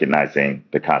not recognizing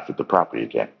the concept of property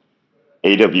again.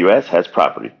 AWS has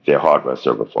property, their hardware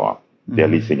server farm. They're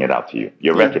leasing it out to you.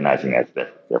 You're recognizing that's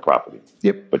their property.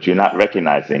 Yep. But you're not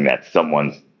recognizing that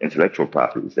someone's intellectual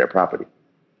property is their property.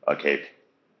 Okay.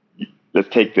 Let's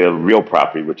take the real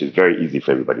property, which is very easy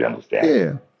for everybody to understand.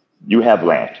 Yeah. You have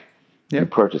land. Yep. You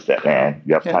purchase that land.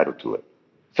 You have title to it.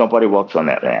 Somebody walks on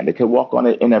that land. They could walk on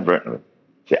it inadvertently.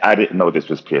 Say, I didn't know this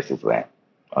was Pierce's land.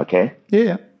 Okay?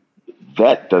 Yeah.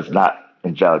 That does not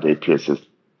invalidate Pierce's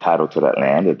title to that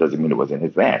land. It doesn't mean it wasn't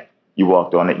his land. You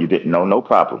walked on it, you didn't know, no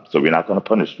problem. So we're not going to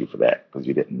punish you for that because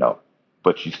you didn't know.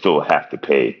 But you still have to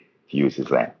pay to use his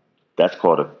land. That's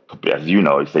called, as you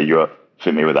know, you say you're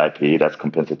familiar with IP, that's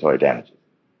compensatory damages.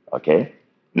 Okay?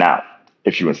 Now,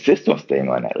 if you insist on staying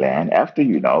on that land after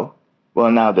you know,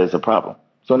 well, now there's a problem.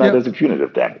 So now there's a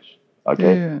punitive damage.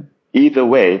 Okay? Yeah. Either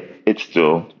way, it's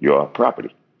still your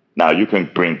property. Now, you can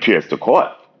bring Pierce to court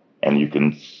and you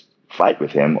can fight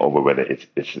with him over whether it's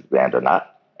his land or not.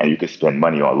 And you could spend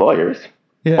money on lawyers,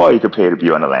 or you could pay to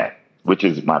be on the land, which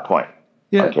is my point.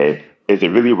 Yeah. Okay. Is it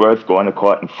really worth going to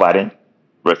court and fighting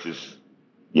versus,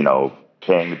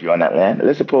 paying to be on that land?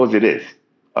 Let's suppose it is.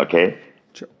 Okay.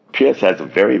 Sure. Pierce has a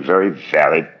very, very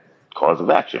valid cause of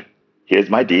action. Here's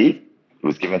my deed. It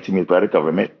was given to me by the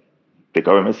government. The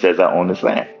government says I own this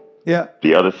land. Yeah.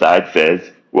 The other side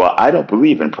says, well, I don't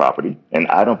believe in property, and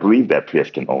I don't believe that Pierce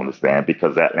can own this land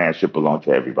because that land should belong to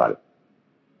everybody.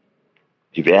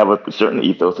 They have a certain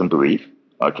ethos and belief,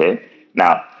 okay?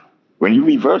 Now, when you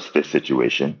reverse this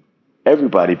situation,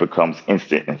 everybody becomes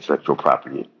instant intellectual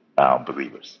property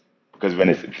believers. Because when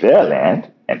it's their land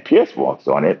and Pierce walks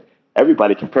on it,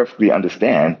 everybody can perfectly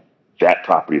understand that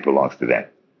property belongs to them.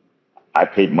 I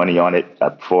paid money on it,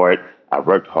 for it, I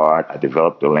worked hard, I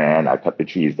developed the land, I cut the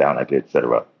trees down, I did, et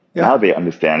cetera. Yeah. Now they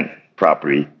understand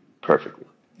property perfectly.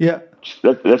 Yeah.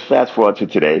 let's fast forward to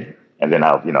today, and then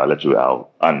I'll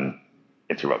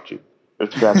uninterrupt you.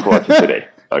 Let's fast forward to today,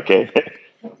 okay?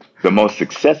 The most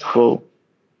successful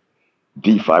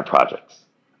DeFi projects,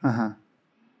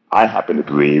 I happen to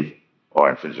believe, are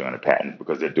infringing on a patent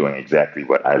because they're doing exactly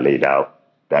what I laid out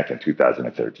back in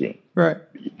 2013. Right.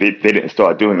 They didn't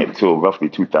start doing it until roughly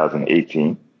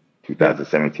 2018,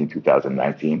 2017,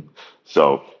 2019.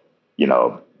 So,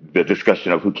 the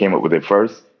discussion of who came up with it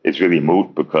first is really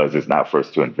moot because it's not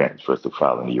first to invent, it's first to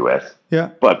file in the US. Yeah.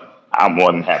 But I'm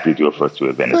more than happy to do a first to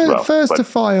invent as well. First to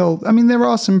file, I mean, there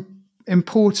are some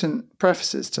important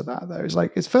prefaces to that, though. It's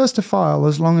like it's first to file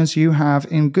as long as you have,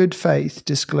 in good faith,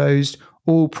 disclosed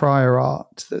all prior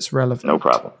art that's relevant. No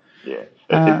problem. Yeah.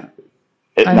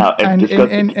 One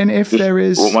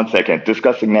second,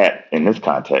 discussing that in this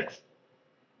context,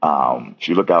 if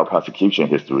you look at our prosecution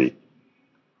history,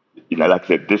 like I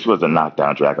said, this was a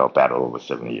knockdown, drag-out battle over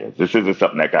 7 years. This isn't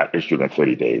something that got issued in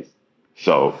 30 days.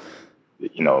 So,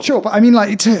 Sure, but I mean,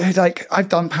 I've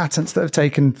done patents that have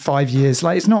taken 5 years.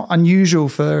 Like, it's not unusual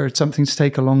for something to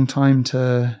take a long time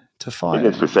to file. It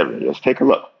is for 7 years. Take a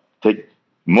look.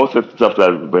 Most of the stuff that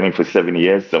I've been waiting for 7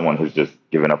 years, someone has just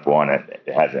given up on it.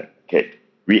 It hasn't. Okay.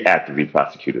 We actively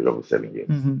prosecuted over 7 years.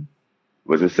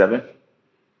 Was it 7?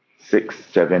 6,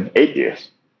 7, 8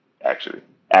 years, actually,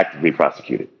 actively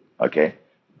prosecuted. Okay.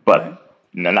 But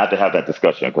not to have that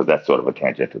discussion because that's sort of a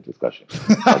tangential discussion.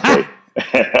 Okay.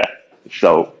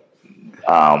 So,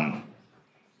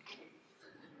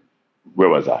 where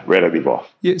was I? Where did I leave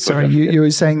off? You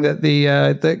were saying that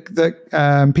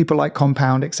the people like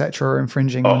Compound, etc., are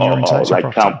infringing on your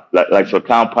intellectual property. So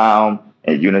Compound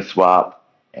and Uniswap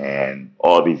and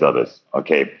all these others.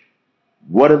 Okay,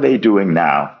 what are they doing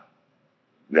now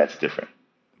that's different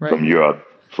from your?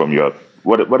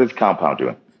 What is Compound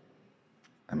doing?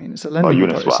 I mean, it's a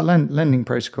lending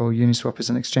protocol. Uniswap is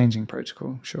an exchanging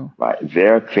protocol, sure. Right.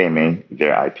 They're claiming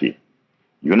their IP.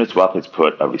 Uniswap has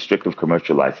put a restrictive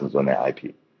commercial license on their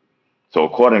IP. So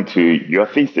according to your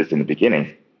thesis in the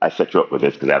beginning, I set you up with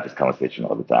this because I have this conversation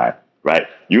all the time, right?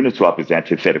 Uniswap is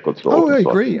antithetical to open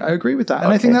source. I agree with that.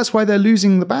 And I think that's why they're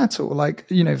losing the battle,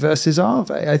 versus Aave.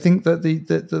 I think that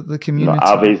the community...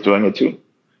 Aave is doing it too.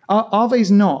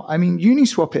 Aave's not. I mean,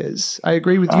 Uniswap is. I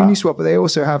agree with Uniswap, but they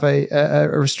also have a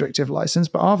restrictive license.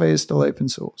 But Aave is still open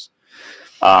source,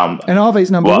 and Aave is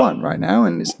number one right now,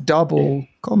 and it's double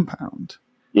Compound.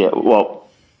 Yeah. Well,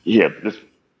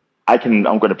 I'm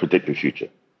going to predict the future,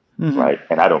 right?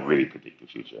 And I don't really predict the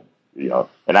future,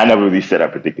 And I never really said I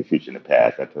predict the future in the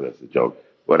past. I thought that's a joke.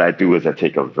 What I do is I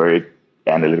take a very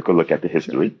analytical look at the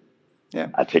history. Sure. Yeah.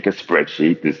 I take a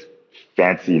spreadsheet, this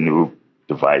fancy new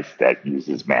device that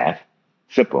uses math,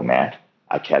 simple math.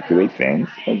 I calculate things,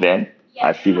 and then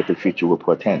I see what the future will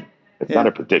portend. It's not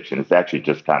a prediction. It's actually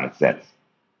just common sense,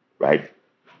 right?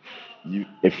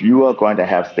 If you are going to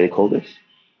have stakeholders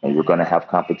and you're going to have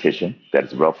competition that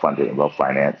is well-funded and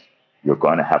well-financed, you're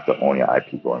going to have to own your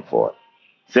IP going forward.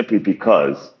 Simply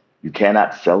because you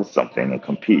cannot sell something and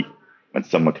compete when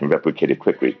someone can replicate it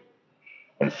quickly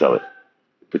and sell it,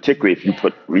 particularly if you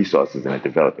put resources into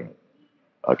developing it.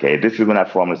 Okay, this is when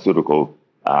that pharmaceutical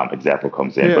example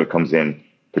comes in, but it comes in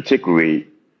particularly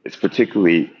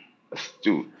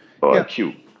astute or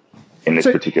acute in this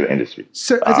particular industry.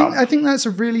 So I think that's a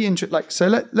really interesting. So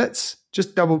let's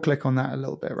just double click on that a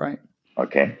little bit, right?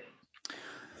 Okay.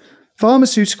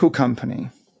 Pharmaceutical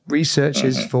company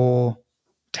researches for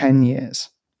 10 years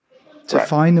to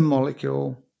find a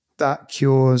molecule that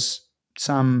cures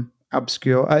some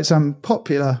obscure, some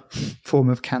popular form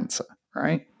of cancer,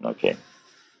 right? Okay.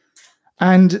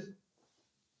 And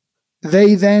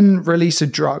they then release a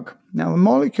drug. Now, the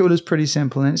molecule is pretty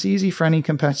simple, and it's easy for any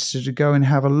competitor to go and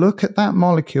have a look at that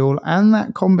molecule and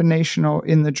that combination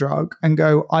in the drug and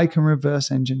go, I can reverse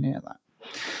engineer that.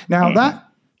 Now, that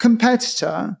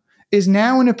competitor is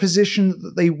now in a position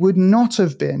that they would not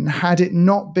have been had it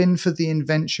not been for the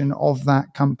invention of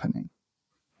that company,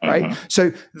 right?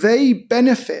 So they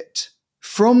benefit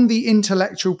from the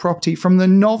intellectual property, from the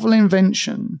novel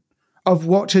invention of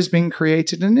what has been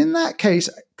created. And in that case,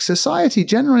 society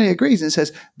generally agrees and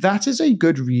says that is a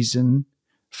good reason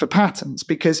for patents,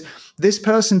 because this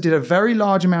person did a very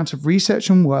large amount of research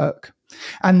and work,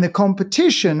 and the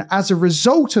competition as a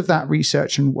result of that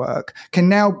research and work can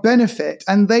now benefit,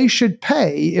 and they should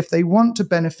pay if they want to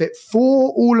benefit for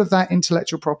all of that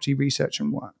intellectual property research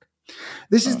and work.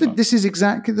 This is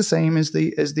exactly the same as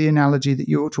the analogy that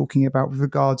you're talking about with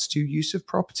regards to use of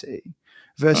property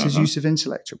versus use of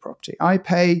intellectual property. I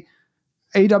pay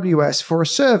AWS for a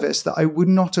service that I would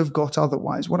not have got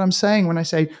otherwise. What I'm saying when I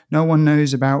say no one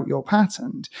knows about your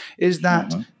patent is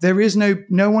that there is no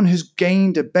one has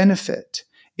gained a benefit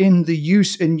in the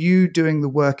use in you doing the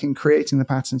work in creating the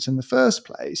patent in the first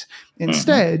place.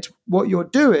 Instead, what you're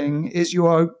doing is you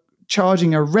are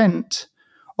charging a rent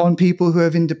on people who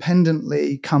have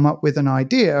independently come up with an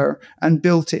idea and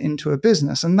built it into a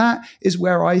business. And that is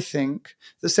where I think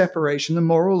the separation, the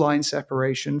moral line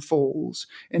separation, falls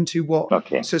into what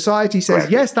society says,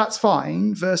 yes, that's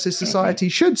fine, versus society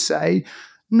should say,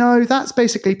 no, that's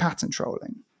basically patent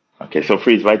trolling. Okay, so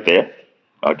freeze right there.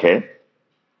 Okay.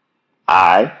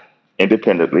 I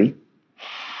independently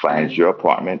find your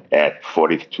apartment at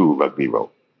 42 Rugby Road.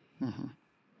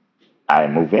 I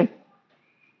move in.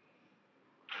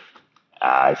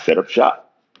 I set up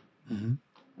shop.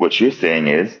 What you're saying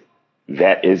is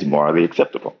that is morally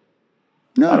acceptable.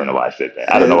 No, I don't know why I said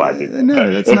that. I don't know why I did that.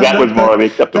 No, that's not, that was morally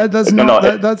acceptable.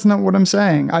 That's not what I'm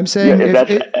saying. I'm saying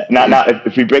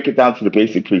if we break it down to the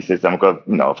basic pieces, I'm going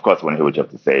to, of course, I want to hear what you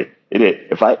have to say.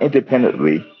 If I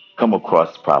independently come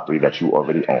across property that you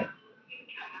already own,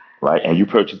 right, and you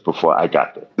purchased before I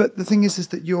got there. But the thing is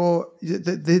that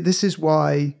this is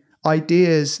why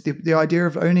ideas, the idea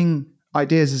of owning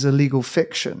ideas is a legal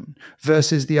fiction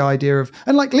versus the idea of,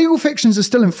 and like legal fictions are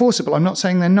still enforceable. I'm not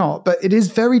saying they're not, but it is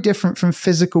very different from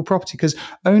physical property because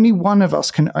only one of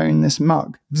us can own this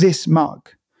mug.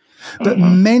 But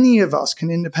many of us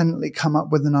can independently come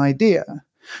up with an idea.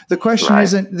 The question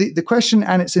isn't the question,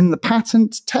 and it's in the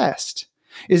patent test,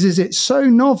 is it so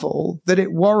novel that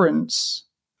it warrants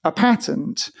a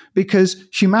patent? Because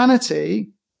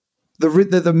humanity,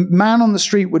 the man on the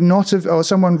street would not have, or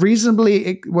someone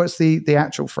reasonably, what's the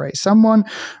actual phrase? Someone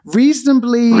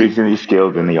reasonably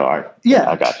skilled in the art. Yeah,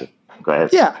 I got you. Go ahead.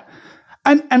 Yeah,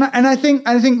 and I think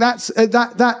that's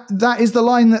that is the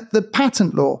line that the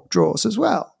patent law draws as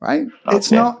well, right? Okay.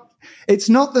 It's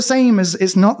not the same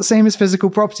as physical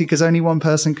property because only one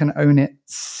person can own it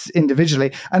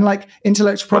individually, and like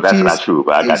intellectual property that's not true.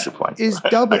 But I got your point.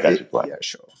 Yeah,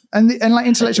 sure. And like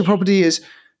intellectual property is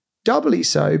doubly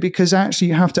so because actually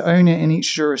you have to own it in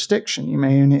each jurisdiction. You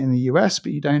may own it in the US,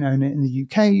 but you don't own it in the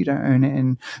UK, you don't own it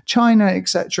in China,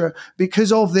 etc.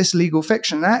 because of this legal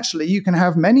fiction. And actually, you can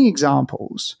have many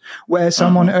examples where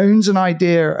someone owns an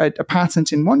idea, a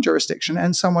patent in one jurisdiction,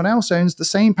 and someone else owns the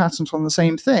same patent on the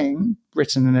same thing,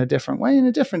 written in a different way in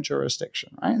a different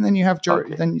jurisdiction, right? And then you have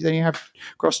then you have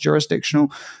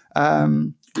cross-jurisdictional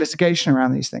litigation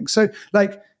around these things. So,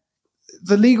 like,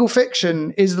 the legal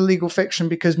fiction is the legal fiction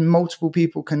because multiple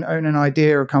people can own an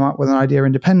idea or come up with an idea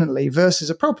independently versus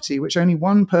a property, which only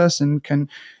one person can,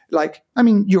 like, I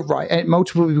mean, you're right.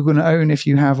 Multiple people are going to own if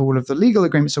you have all of the legal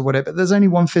agreements or whatever, but there's only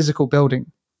one physical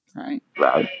building, right?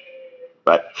 Right.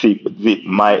 But see,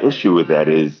 my issue with that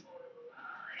is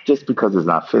just because it's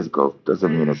not physical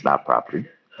doesn't mean it's not property.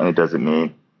 And it doesn't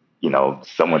mean,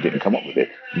 someone didn't come up with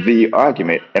it. The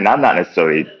argument, and I'm not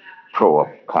necessarily pro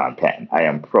or con patent. I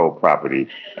am pro property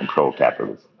and pro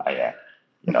capitalism. I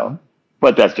am,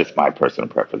 but that's just my personal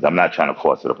preference. I'm not trying to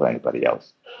force it upon anybody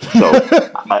else. So,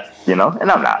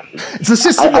 and I'm not. It's a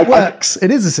system that works.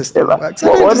 It is a system that works.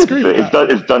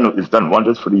 It's done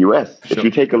wonders for the U.S. Sure. If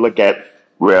you take a look at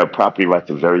where property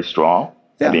rights are very strong,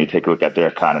 and then you take a look at their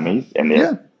economies and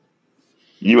their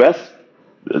U.S.,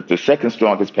 the second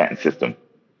strongest patent system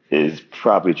is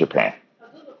probably Japan.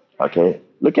 Okay,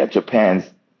 look at Japan's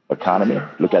economy,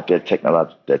 look at their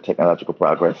technological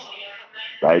progress,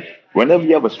 right? Whenever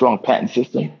you have a strong patent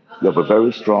system, you have a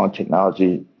very strong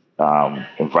technology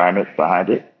environment behind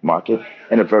it, market,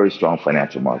 and a very strong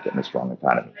financial market and a strong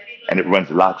economy. And it runs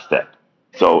lockstep.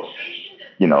 So,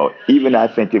 even I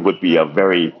think it would be a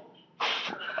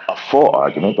full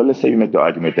argument, but let's say you make the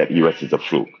argument that the U.S. is a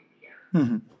fluke.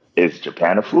 Is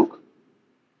Japan a fluke?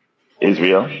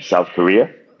 Israel, South Korea?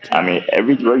 I mean,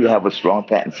 everywhere you have a strong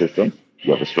patent system,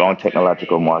 you have a strong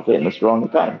technological market and a strong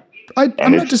economy.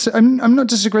 I'm not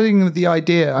disagreeing with the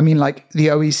idea. I mean, like the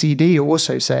OECD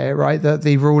also say, right, that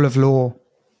the rule of law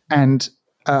and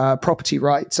property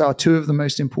rights are two of the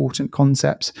most important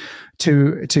concepts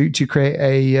to create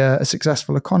a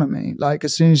successful economy. Like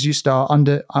as soon as you start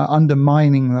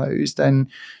undermining those, then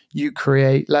you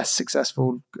create less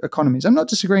successful economies. I'm not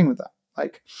disagreeing with that.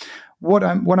 Like what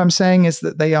I'm saying is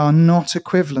that they are not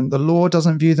equivalent. The law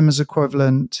doesn't view them as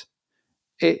equivalent.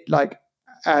 It like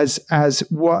as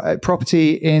what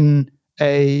property in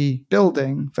a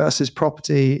building versus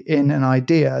property in an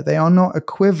idea. They are not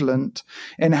equivalent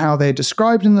in how they're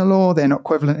described in the law. They're not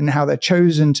equivalent in how they're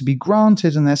chosen to be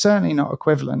granted, and they're certainly not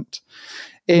equivalent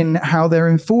in how they're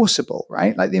enforceable,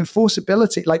 right? Like the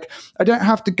enforceability, like I don't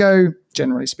have to go,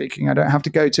 generally speaking, I don't have to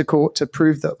go to court to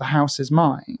prove that the house is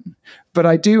mine, but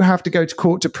I do have to go to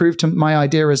court to prove to my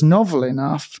idea is novel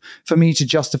enough for me to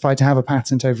justify to have a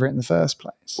patent over it in the first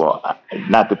place. Well,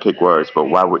 not to pick words, but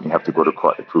why wouldn't you have to go to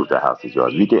court to prove the house is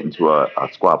yours? We get into a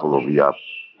squabble over your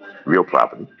real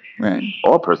property, right,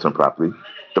 or personal property.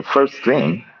 The first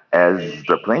thing as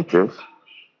the plaintiff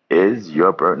is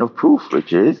your burden of proof,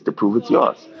 which is to prove it's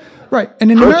yours. Right.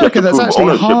 And in first, America, that's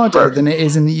actually harder first. than it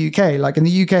is in the UK. Like in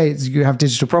the UK, you have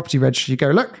digital property registry. You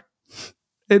go, look,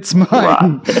 it's mine.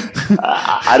 Wow.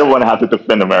 I don't want to have to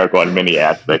defend America on many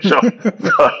aspects. So,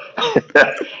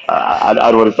 I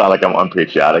don't want to sound like I'm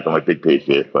unpatriotic. I'm a big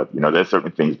patriot, but there's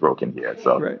certain things broken here.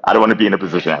 So right. I don't want to be in a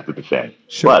position I have to defend.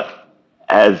 Sure. But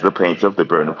as the plaintiff, the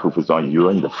burden of proof is on you,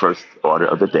 and the first order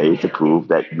of the day is to prove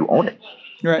that you own it.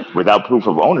 Right. Without proof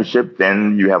of ownership,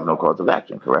 then you have no cause of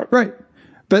action, correct? Right.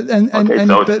 But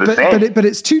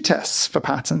it's two tests for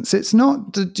patents. It's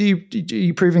not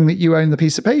you proving that you own the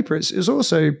piece of paper. It's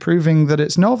also proving that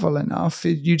it's novel enough for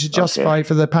you to justify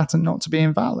for the patent not to be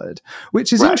invalid,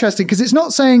 which is interesting because it's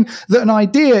not saying that an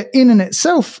idea in and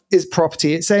itself is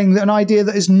property. It's saying that an idea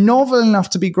that is novel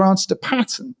enough to be granted a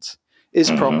patent is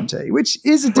property, which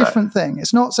is a different thing.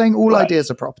 It's not saying all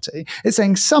ideas are property. It's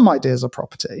saying some ideas are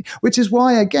property, which is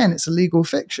why, again, it's a legal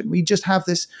fiction. We just have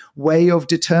this way of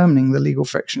determining the legal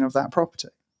fiction of that property.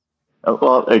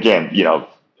 Well, again,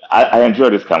 I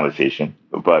enjoy this conversation,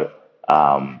 but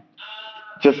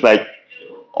just like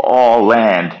all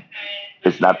land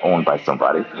is not owned by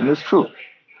somebody, and it's true,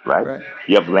 right?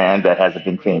 You have land that hasn't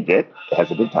been claimed yet, it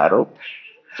hasn't been titled,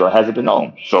 so it hasn't been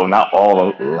owned. So not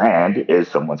all land is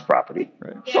someone's property.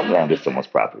 Right. Some land is someone's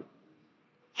property.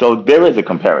 So there is a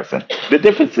comparison. The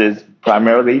difference is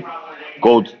primarily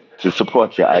go to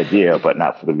support your idea, but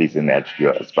not for the reason that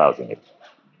you're espousing it.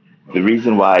 The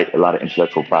reason why a lot of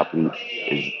intellectual property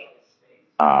is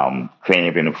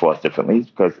claimed and enforced differently is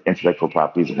because intellectual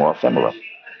property is more ephemeral.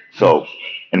 So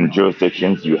in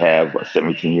jurisdictions, you have a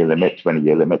 17-year limit,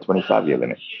 20-year limit, 25-year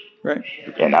limit. Right.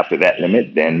 And after that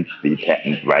limit, then the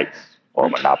patent rights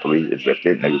or monopoly is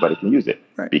lifted and everybody can use it.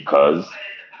 Right. Because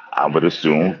I would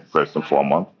assume, first and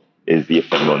foremost, is the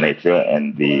ephemeral nature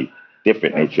and the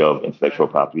different nature of intellectual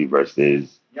property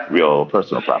versus real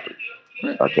personal property.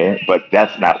 Right. Okay? But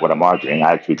that's not what I'm arguing.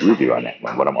 I actually agree with you on that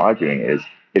one. What I'm arguing is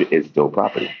it is still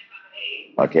property.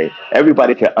 Okay?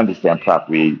 Everybody can understand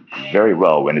property very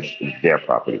well when it's their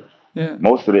property. Yeah.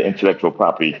 Most of the intellectual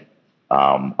property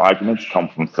arguments come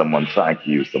from someone trying to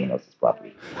use someone else's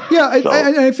property. Yeah,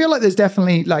 I feel like there's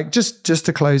definitely, like, just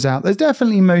to close out, there's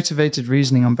definitely motivated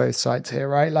reasoning on both sides here,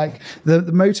 right? Like the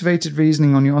motivated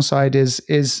reasoning on your side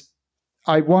is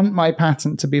I want my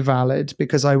patent to be valid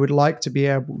because I would like to be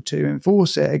able to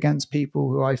enforce it against people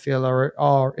who I feel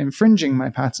are infringing my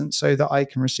patent so that I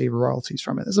can receive royalties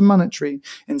from it. There's a monetary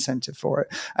incentive for it.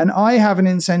 And I have an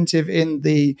incentive in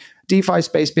the DeFi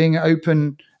space being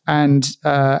open and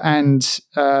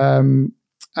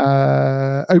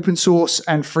open source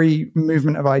and free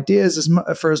movement of ideas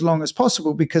for as long as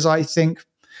possible, because I think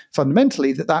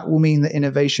fundamentally that will mean that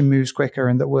innovation moves quicker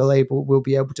and that we'll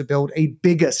be able to build a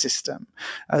bigger system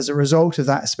as a result of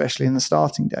that, especially in the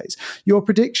starting days. Your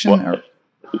prediction? Well,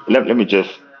 let me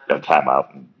just time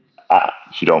out,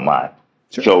 if you don't mind.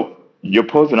 Sure. So you're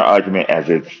posing an argument as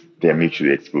if they're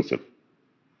mutually exclusive.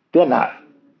 They're not.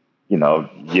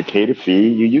 You pay the fee,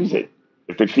 you use it.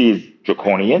 If the fee is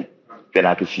draconian, then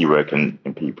I can see where it can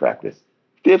impede practice.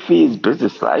 If the fee is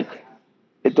business-like,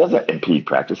 it doesn't impede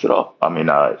practice at all.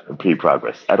 Impede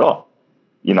progress at all.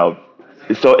 So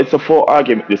it's a full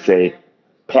argument to say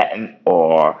patent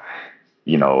or,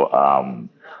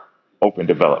 open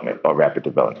development or rapid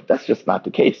development. That's just not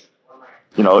the case.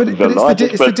 The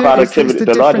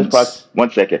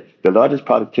largest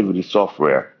productivity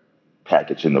software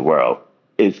package in the world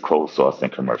is closed source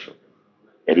and commercial.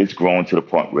 It has grown to the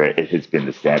point where it has been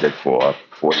the standard for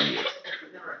 40 years.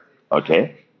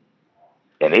 Okay?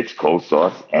 And it's closed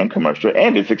source and commercial,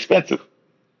 and it's expensive,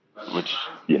 which,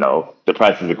 the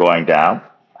prices are going down.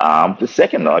 The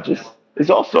second largest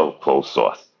is also closed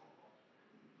source,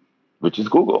 which is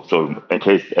Google. So in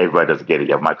case everybody doesn't get it,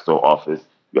 you have Microsoft Office,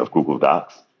 you have Google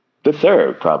Docs. The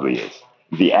third probably is.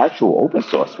 The actual open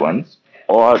source ones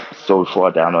are so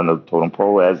far down on the totem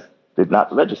pole as did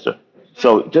not register.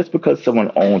 So just because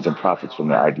someone owns and profits from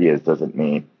their ideas doesn't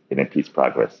mean it impedes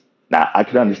progress. Now, I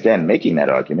can understand making that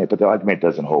argument, but the argument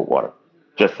doesn't hold water.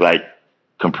 Just like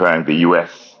comparing the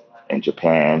U.S. and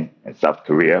Japan and South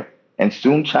Korea and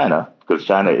soon China, because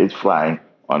China is flying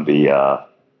on the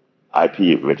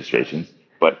IP registrations,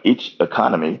 but each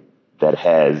economy that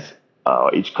has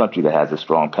Each country that has a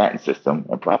strong patent system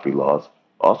and property laws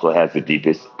also has the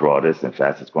deepest, broadest, and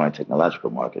fastest growing technological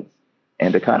markets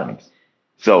and economies.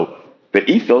 So the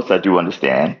ethos I do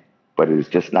understand, but it is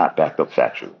just not backed up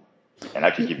factually. And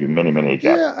I can give you many, many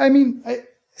examples. Yeah, I mean,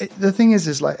 the thing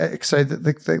is like, so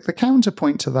the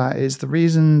counterpoint to that is the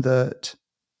reason that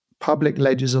public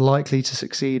ledgers are likely to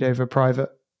succeed over private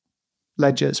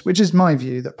ledgers, which is my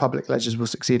view that public ledgers will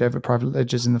succeed over private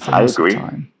ledgers in the fullness of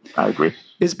time. I agree.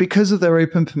 Is because of their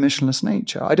open permissionless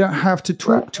nature. I don't have to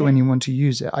talk to anyone to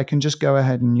use it. I can just go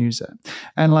ahead and use it.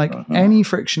 And like any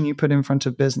friction you put in front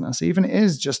of business, even it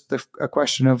is just a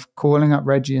question of calling up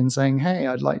Reggie and saying, hey,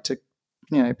 I'd like to,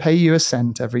 pay you a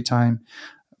cent every time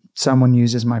someone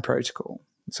uses my protocol,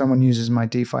 someone uses my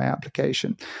DeFi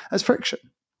application. That's friction,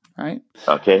 right?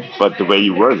 Okay, but the way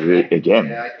you word it,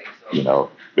 again,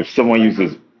 if someone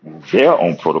uses their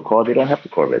own protocol, they don't have to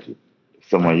call Reggie. If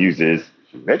someone uses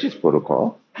Reggie's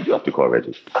protocol, you have to call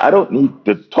Reggie. I don't need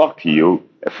to talk to you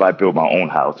if I build my own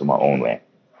house on my own land.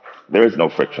 There is no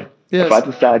friction. Yes. If I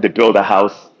decide to build a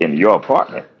house in your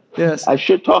apartment, yes, I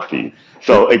should talk to you.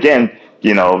 So again,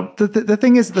 the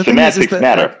thing is semantics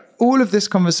matter. All of this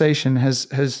conversation has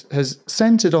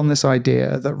centered on this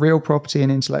idea that real property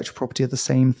and intellectual property are the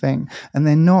same thing, and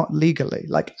they're not legally.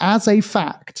 Like as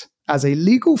a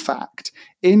legal fact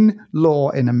in law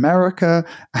in America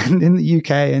and in the UK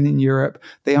and in Europe,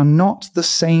 they are not the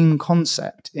same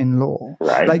concept in law.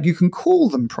 Right. Like you can call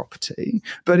them property,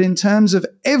 but in terms of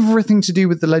everything to do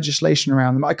with the legislation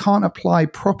around them, I can't apply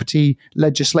property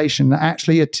legislation that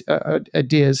actually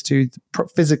adheres to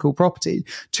physical property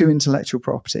to intellectual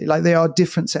property. Like they are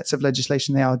different sets of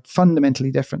legislation. They are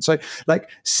fundamentally different. So like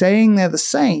saying they're the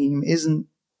same isn't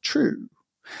true.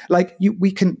 Like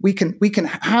we can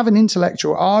have an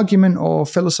intellectual argument or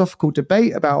philosophical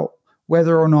debate about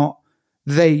whether or not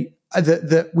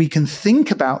that we can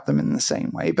think about them in the same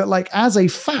way, but like as a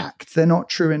fact, they're not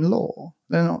true in law.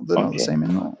 They're not the same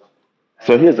in law.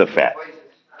 So here's a fact: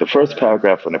 the first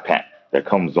paragraph on the patent that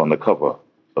comes on the cover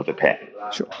of the patent,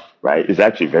 sure, right, is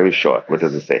actually very short. What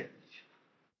does it say?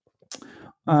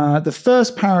 The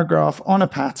first paragraph on a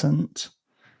patent,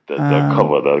 the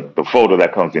cover, the photo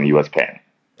that comes in the U.S. patent.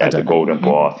 As a golden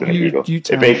boss and an eagle.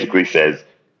 It basically says,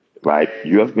 right,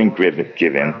 you have been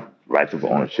given rights of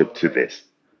ownership to this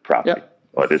property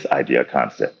or this idea or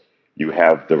concept. You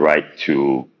have the right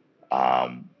to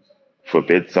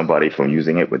forbid somebody from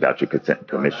using it without your consent and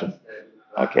permission,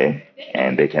 okay?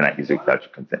 And they cannot use it without your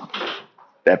consent and permission.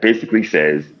 That basically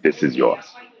says this is yours.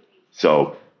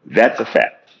 So that's a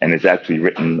fact, and it's actually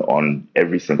written on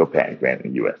every single patent grant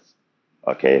in the U.S.,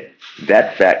 okay?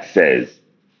 That fact says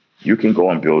you can go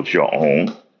and build your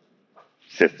own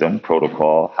system,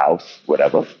 protocol, house,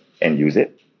 whatever, and use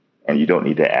it. And you don't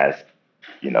need to ask,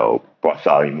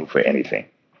 Bartholomew for anything.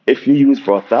 If you use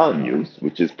Bartholomew,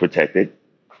 which is protected,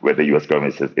 where the U.S.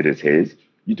 government says it is his,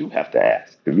 you do have to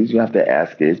ask. The reason you have to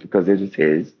ask is because it is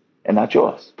his and not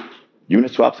yours.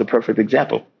 Uniswap's a perfect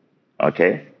example,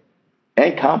 okay?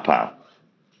 And Compound.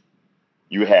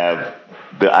 You have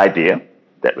the idea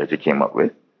that Reggie came up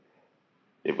with.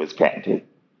 It was patented.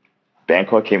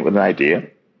 Bancor came with an idea,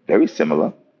 very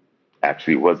similar.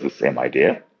 Actually, it was the same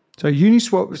idea. So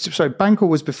Bancor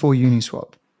was before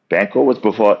Uniswap. Bancor was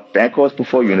before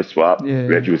Uniswap. Yeah.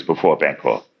 Reggie was before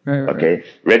Bancor. Right. Okay.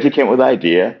 Reggie came with an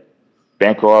idea.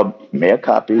 Bancor may have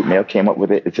copied, may have came up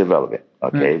with it. It's irrelevant.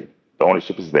 Okay. Right. The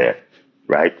ownership is there.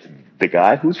 Right. The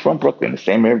guy who's from Brooklyn, the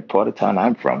same part of town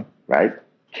I'm from, right,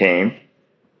 came,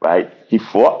 right. He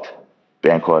forked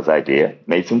Bancor's idea,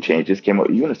 made some changes, came up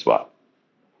with Uniswap.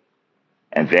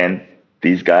 And then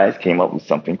these guys came up with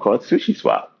something called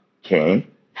SushiSwap.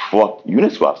 Forked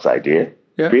Uniswap's idea,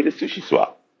 created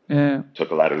SushiSwap. Yeah.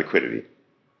 Took a lot of liquidity.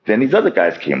 Then these other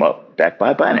guys came up, backed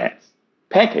by Binance.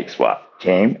 PancakeSwap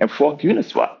came and forked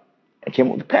Uniswap and came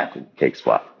up with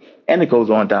PancakeSwap. And it goes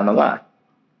on down the line.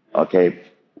 Okay,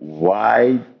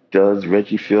 why does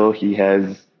Reggie feel he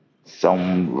has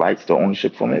some rights to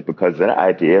ownership from it? Because that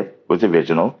idea was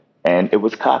original. And it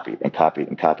was copied and copied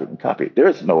and copied and copied. There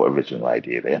is no original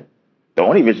idea there. The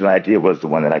only original idea was the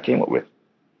one that I came up with.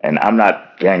 And I'm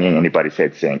not banging anybody's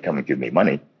head saying, come and give me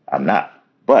money. I'm not.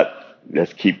 But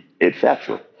let's keep it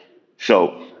factual.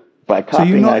 So by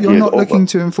copying ideas you're not looking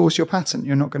to enforce your patent.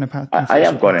 You're not going to I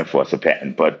am going to enforce a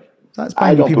patent, but that's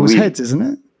banging people's heads, isn't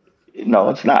it? No,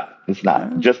 it's not. It's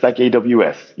not. Yeah. Just like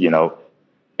AWS,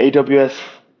 AWS,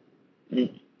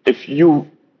 if you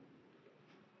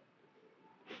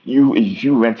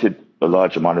rented a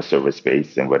large amount of server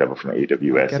space and whatever from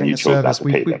AWS, and you chose not to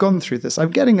pay them. We've gone through this.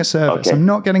 I'm getting a service. Okay. I'm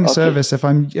not getting a service if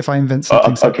I invent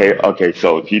something. Okay.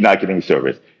 So if you're not getting a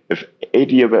service, if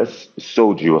AWS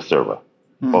sold you a server,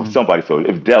 or somebody sold,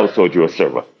 if Dell sold you a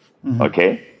server,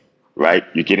 okay, right?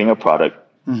 You're getting a product,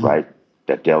 right,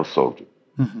 that Dell sold you.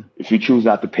 If you choose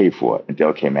not to pay for it and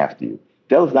Dell came after you,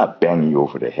 Dell's not banging you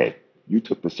over the head. You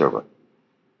took the server.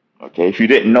 Okay, if you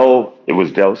didn't know it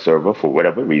was Dell's server for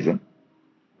whatever reason,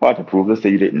 hard to prove. Let's say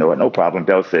you didn't know it, no problem.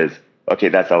 Dell says, okay,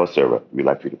 that's our server. We'd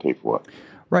like for you to pay for it.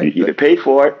 Right. You either pay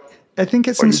for it. I think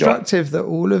it's instructive that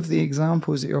all of the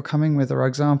examples that you're coming with are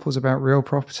examples about real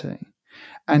property.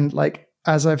 And like,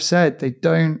 as I've said, they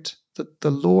don't,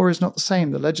 the law is not the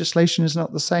same. The legislation is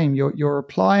not the same. You're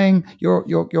applying, you're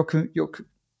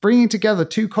bringing together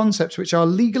two concepts which are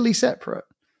legally separate.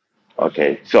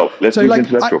 Okay, so let's use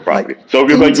intellectual property. So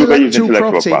we're going to use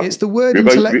intellectual property. It's the word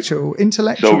intellectual.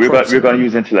 So we're going to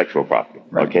use intellectual property.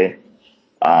 Right. Okay,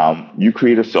 you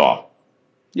create a song.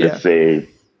 Let's say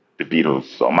the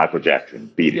Beatles or Michael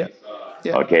Jackson, Beat It.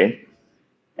 Yeah. Okay,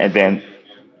 and then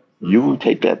you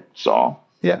take that song.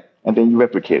 Yeah. And then you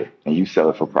replicate it and you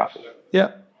sell it for profit.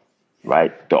 Yeah.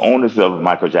 Right. The owners of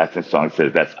Michael Jackson's song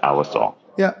says that's our song.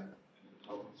 Yeah.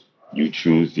 You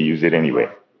choose to use it anyway.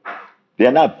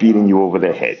 They're not beating you over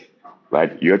the head,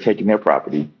 right? You're taking their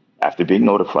property after being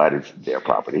notified it's their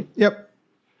property. Yep.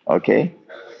 Okay.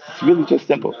 It's really just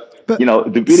simple. But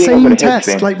the beating over the head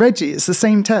thing, like Reggie, it's the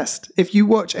same test. If you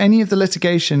watch any of the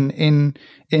litigation in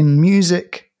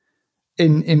music,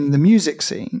 in the music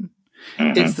scene,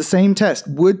 it's the same test.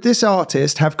 Would this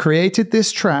artist have created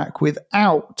this track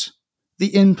without the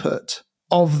input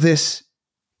of this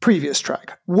previous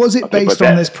track? Was it based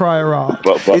on this prior art?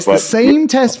 It's the same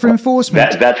test for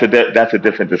enforcement. That's a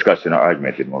different discussion or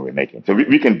argument than what we're making. So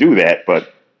we can do that,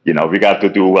 but we got to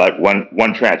do like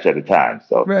one tranche at a time.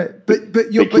 So right, but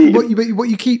what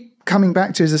you keep coming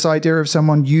back to is this idea of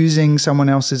someone using someone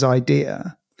else's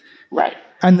idea, right?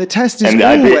 And the test is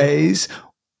always,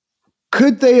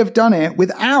 could they have done it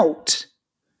without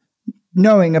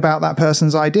knowing about that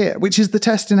person's idea, which is the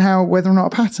test in whether or not a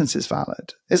patent is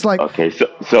valid. It's like, okay, so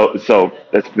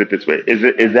let's put it this way: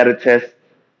 is that a test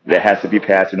that has to be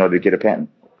passed in order to get a patent?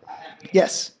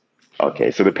 Yes.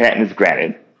 Okay, so the patent is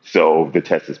granted, so the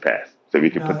test is passed. So we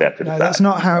can put that to the side. That's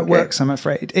not how it works, I'm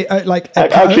afraid.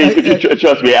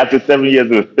 Trust me, after 7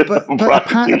 years of a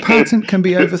patent can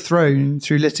be overthrown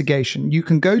through litigation. You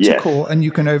can go to court and you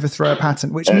can overthrow a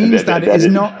patent, which means that it is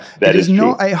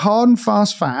not a hard and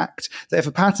fast fact that if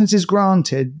a patent is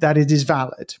granted, that it is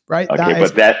valid, right? Okay,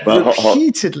 that is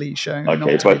repeatedly shown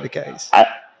not to be the case.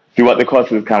 Throughout the course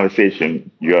of this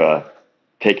conversation, you're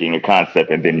taking a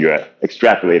concept and then you're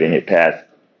extrapolating it past,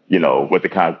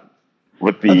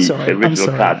 what the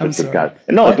original concept is.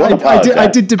 No, I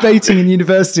did debating in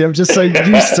university. I'm just so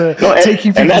used to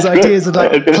taking people's ideas and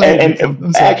like playing with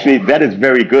them. Actually, that is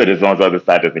very good as long as the other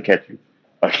side doesn't catch you.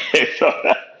 Okay,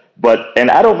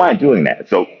 and I don't mind doing that.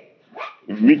 So,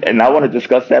 and I want to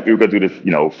discuss that, but we're going to do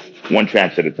this, one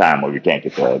tranche at a time, or we can't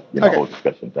get the whole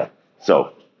discussion done.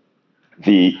 So,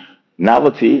 the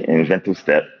novelty and inventive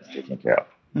step is taken care of.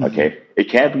 Okay, it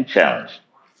can be challenged.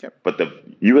 But the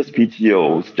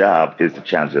USPTO's job is to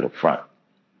challenge it up front.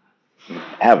 I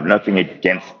have nothing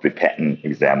against the patent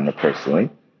examiner personally,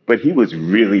 but he was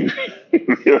really,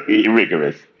 really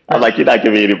rigorous. You're not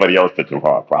giving anybody else such a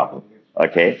hard problem.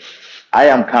 Okay? I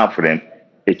am confident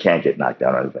it can't get knocked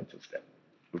down on inventive step.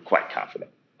 I'm quite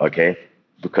confident. Okay?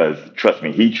 Because trust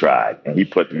me, he tried and he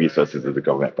put the resources of the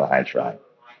government behind trying.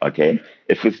 Okay?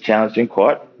 If it's challenged in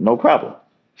court, no problem.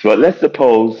 So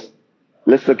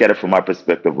let's look at it from our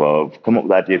perspective of come up with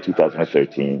the idea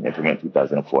 2013, implement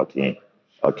 2014.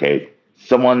 Okay,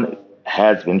 someone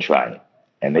has been trying,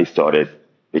 and they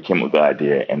came up with the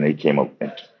idea, and they came up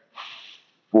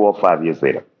 4 or 5 years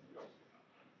later.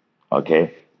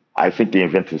 Okay, I think the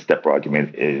inventive step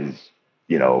argument is,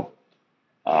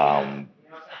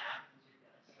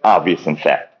 obvious in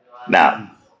fact.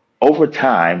 Now, over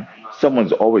time,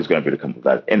 someone's always going to be able to come up with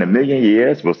that. In a million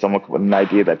years, will someone come up with an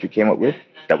idea that you came up with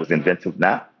that was inventive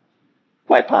now?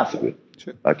 Quite possibly.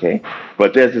 Sure. Okay.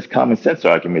 But there's this common sense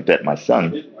argument that my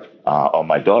son or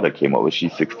my daughter came up with.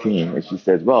 She's 16, and she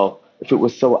says, well, if it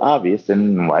was so obvious,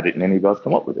 then why didn't anybody else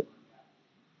come up with it?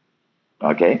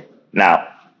 Okay. Now,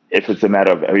 if it's a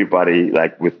matter of everybody,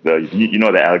 like with the,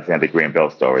 the Alexander Graham Bell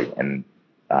story and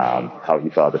how he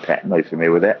filed the patent. Are you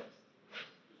familiar with that?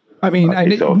 I mean, no,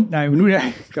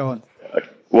 go on.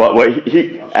 Well,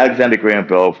 Alexander Graham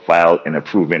Bell filed an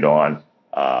improvement on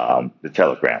the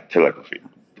telegraphy,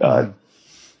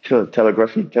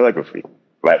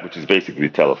 right, which is basically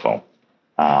telephone.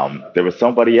 There was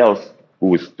somebody else who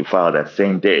was to file that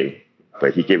same day,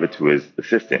 but he gave it to his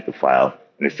assistant to file,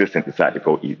 and the assistant decided to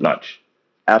go eat lunch.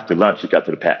 After lunch, he got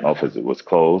to the patent office. It was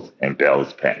closed, and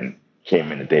Bell's patent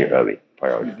came in a day early,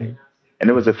 priority date. And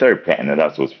there was a third patent that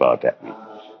also was filed that week.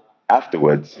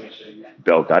 Afterwards,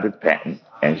 Bell got his patent,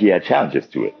 and he had challenges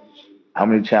to it. How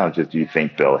many challenges do you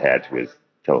think Bell had to his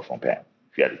telephone patent,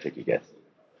 if you had to take a guess?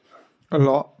 A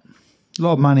lot. A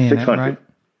lot of money in it, right?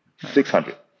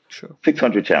 600. Sure.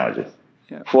 600 challenges.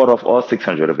 Yeah. Fought off all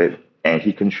 600 of it, and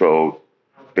he controlled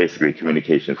basically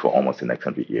communications for almost the next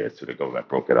 100 years, so the government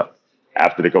broke it up.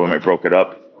 After the government broke it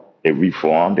up, it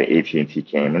reformed, the AT&T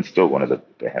came, and still one of the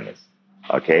behemoths.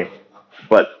 Okay?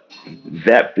 But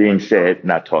that being said,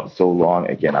 not talked so long,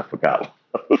 again, I forgot.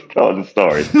 I was telling the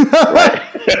story,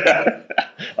 right?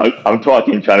 I'm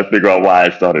talking, trying to figure out why I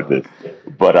started this.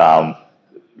 But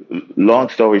long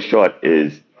story short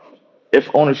is, if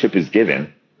ownership is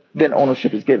given, then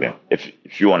ownership is given.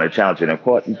 If you want to challenge it in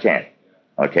court, you can.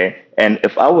 Okay? And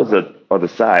if I was the other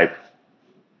side,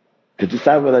 to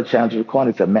decide whether I challenge the court,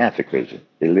 it's a math equation.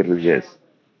 It literally is.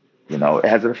 You know, it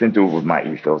has nothing to do with my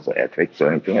ethos or ethics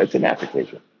or anything. It's a math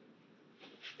equation.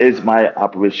 Is my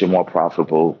operation more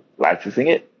profitable licensing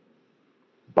it,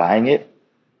 buying it,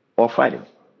 or fighting it?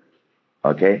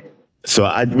 Okay? So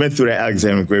I went through the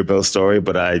Alexander Graham Bell story,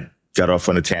 but I got off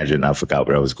on a tangent and I forgot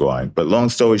where I was going. But long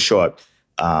story short,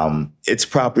 it's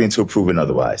property until proven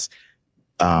otherwise.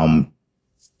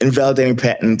 Invalidating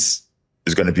patents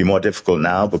is going to be more difficult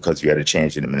now because you had a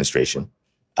change in administration,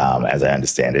 as I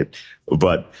understand it.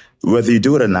 But whether you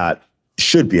do it or not,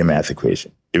 should be a math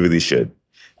equation. It really should.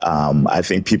 I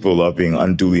think people love being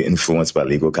unduly influenced by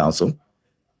legal counsel.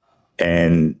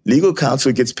 And legal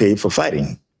counsel gets paid for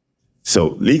fighting. So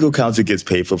legal counsel gets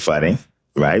paid for fighting,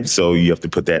 right? So you have to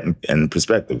put that in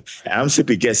perspective. And I'm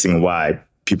simply guessing why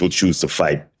people choose to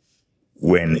fight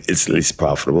when it's least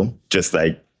profitable, just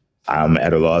like I'm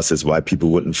at a loss as why people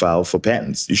wouldn't file for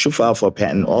patents. You should file for a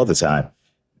patent all the time.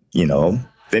 You know,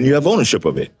 then you have ownership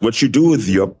of it. What you do with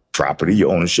your property,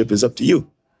 your ownership is up to you.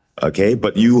 Okay.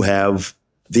 But you have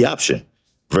the option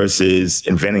versus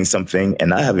inventing something and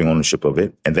not having ownership of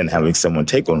it and then having someone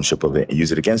take ownership of it and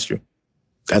use it against you.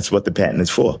 That's what the patent is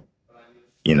for.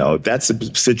 You know, that's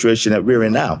the situation that we're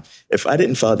in now. If I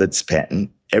didn't file this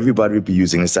patent, everybody would be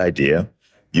using this idea.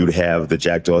 You'd have the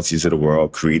Jack Dorseys of the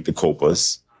world create the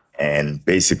copas and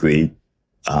basically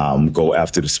go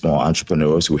after the small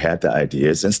entrepreneurs who had the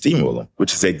ideas and steamroll them,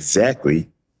 which is exactly,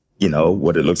 you know,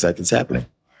 what it looks like it's happening.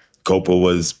 COPA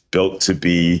was built to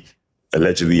be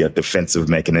allegedly a defensive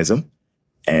mechanism.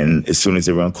 And as soon as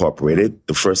they were incorporated,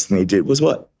 the first thing they did was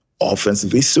what?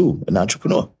 Offensively sue an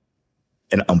entrepreneur,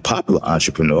 an unpopular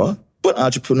entrepreneur, but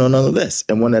entrepreneur nonetheless,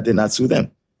 and one that did not sue them.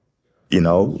 You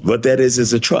know, what that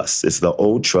is a trust. It's the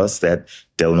old trust that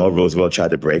Delano Roosevelt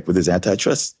tried to break with his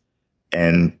antitrust.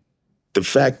 And the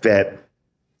fact that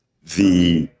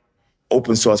the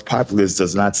open source populace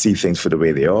does not see things for the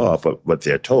way they are, but what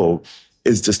they're told,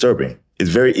 is disturbing. It's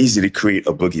very easy to create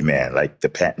a boogeyman, like the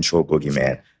patent troll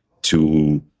boogeyman,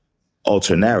 to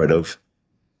alter narrative,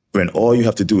 when all you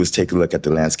have to do is take a look at the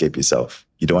landscape yourself.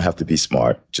 You don't have to be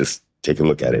smart, just take a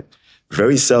look at it.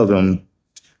 Very seldom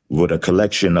would a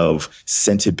collection of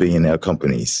centibillionaire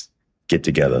companies get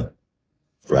together,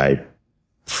 right,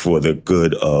 for the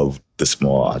good of the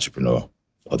small entrepreneur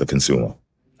or the consumer.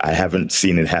 I haven't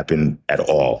seen it happen at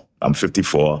all. I'm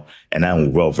 54, and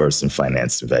I'm well-versed in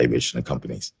finance and valuation of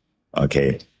companies,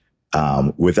 okay?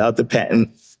 Without the patent,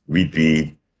 we'd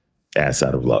be ass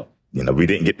out of luck. You know, we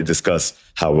didn't get to discuss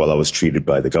how well I was treated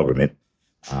by the government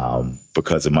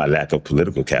because of my lack of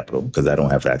political capital, because I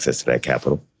don't have access to that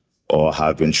capital, or how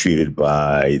I've been treated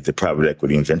by the private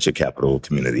equity and venture capital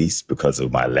communities because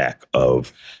of my lack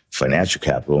of financial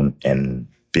capital and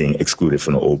being excluded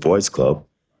from the old boys club.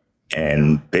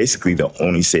 And basically the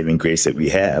only saving grace that we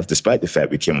have, despite the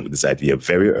fact we came up with this idea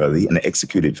very early and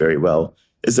executed very well,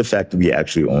 is the fact that we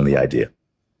actually own the idea.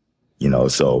 You know,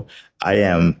 so I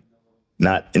am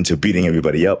not into beating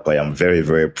everybody up, but I'm very,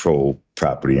 very pro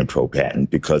property and pro patent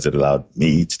because it allowed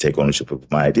me to take ownership of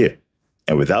my idea.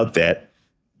 And without that,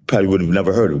 you probably would have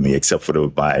never heard of me except for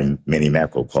my many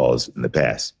macro calls in the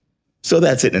past. So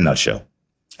that's it in a nutshell.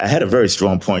 I had a very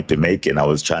strong point to make, and I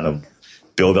was trying to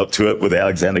build up to it with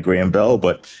Alexander Graham Bell,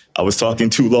 but I was talking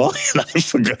too long and I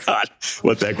forgot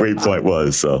what that great point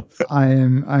was. So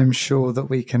I'm sure that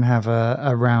we can have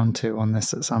a round two on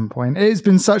this at some point. It's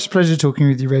been such a pleasure talking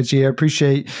with you, Reggie. I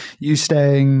appreciate you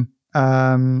staying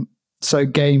so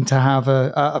game to have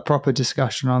a proper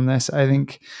discussion on this. I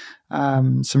think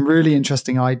some really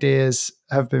interesting ideas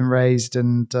have been raised,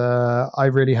 and I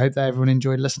really hope that everyone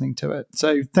enjoyed listening to it.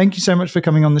 So thank you so much for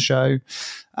coming on the show.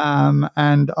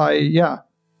 And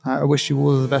I wish you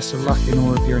all the best of luck in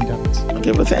all of your endeavors.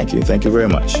 Okay, well, thank you. Thank you very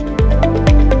much.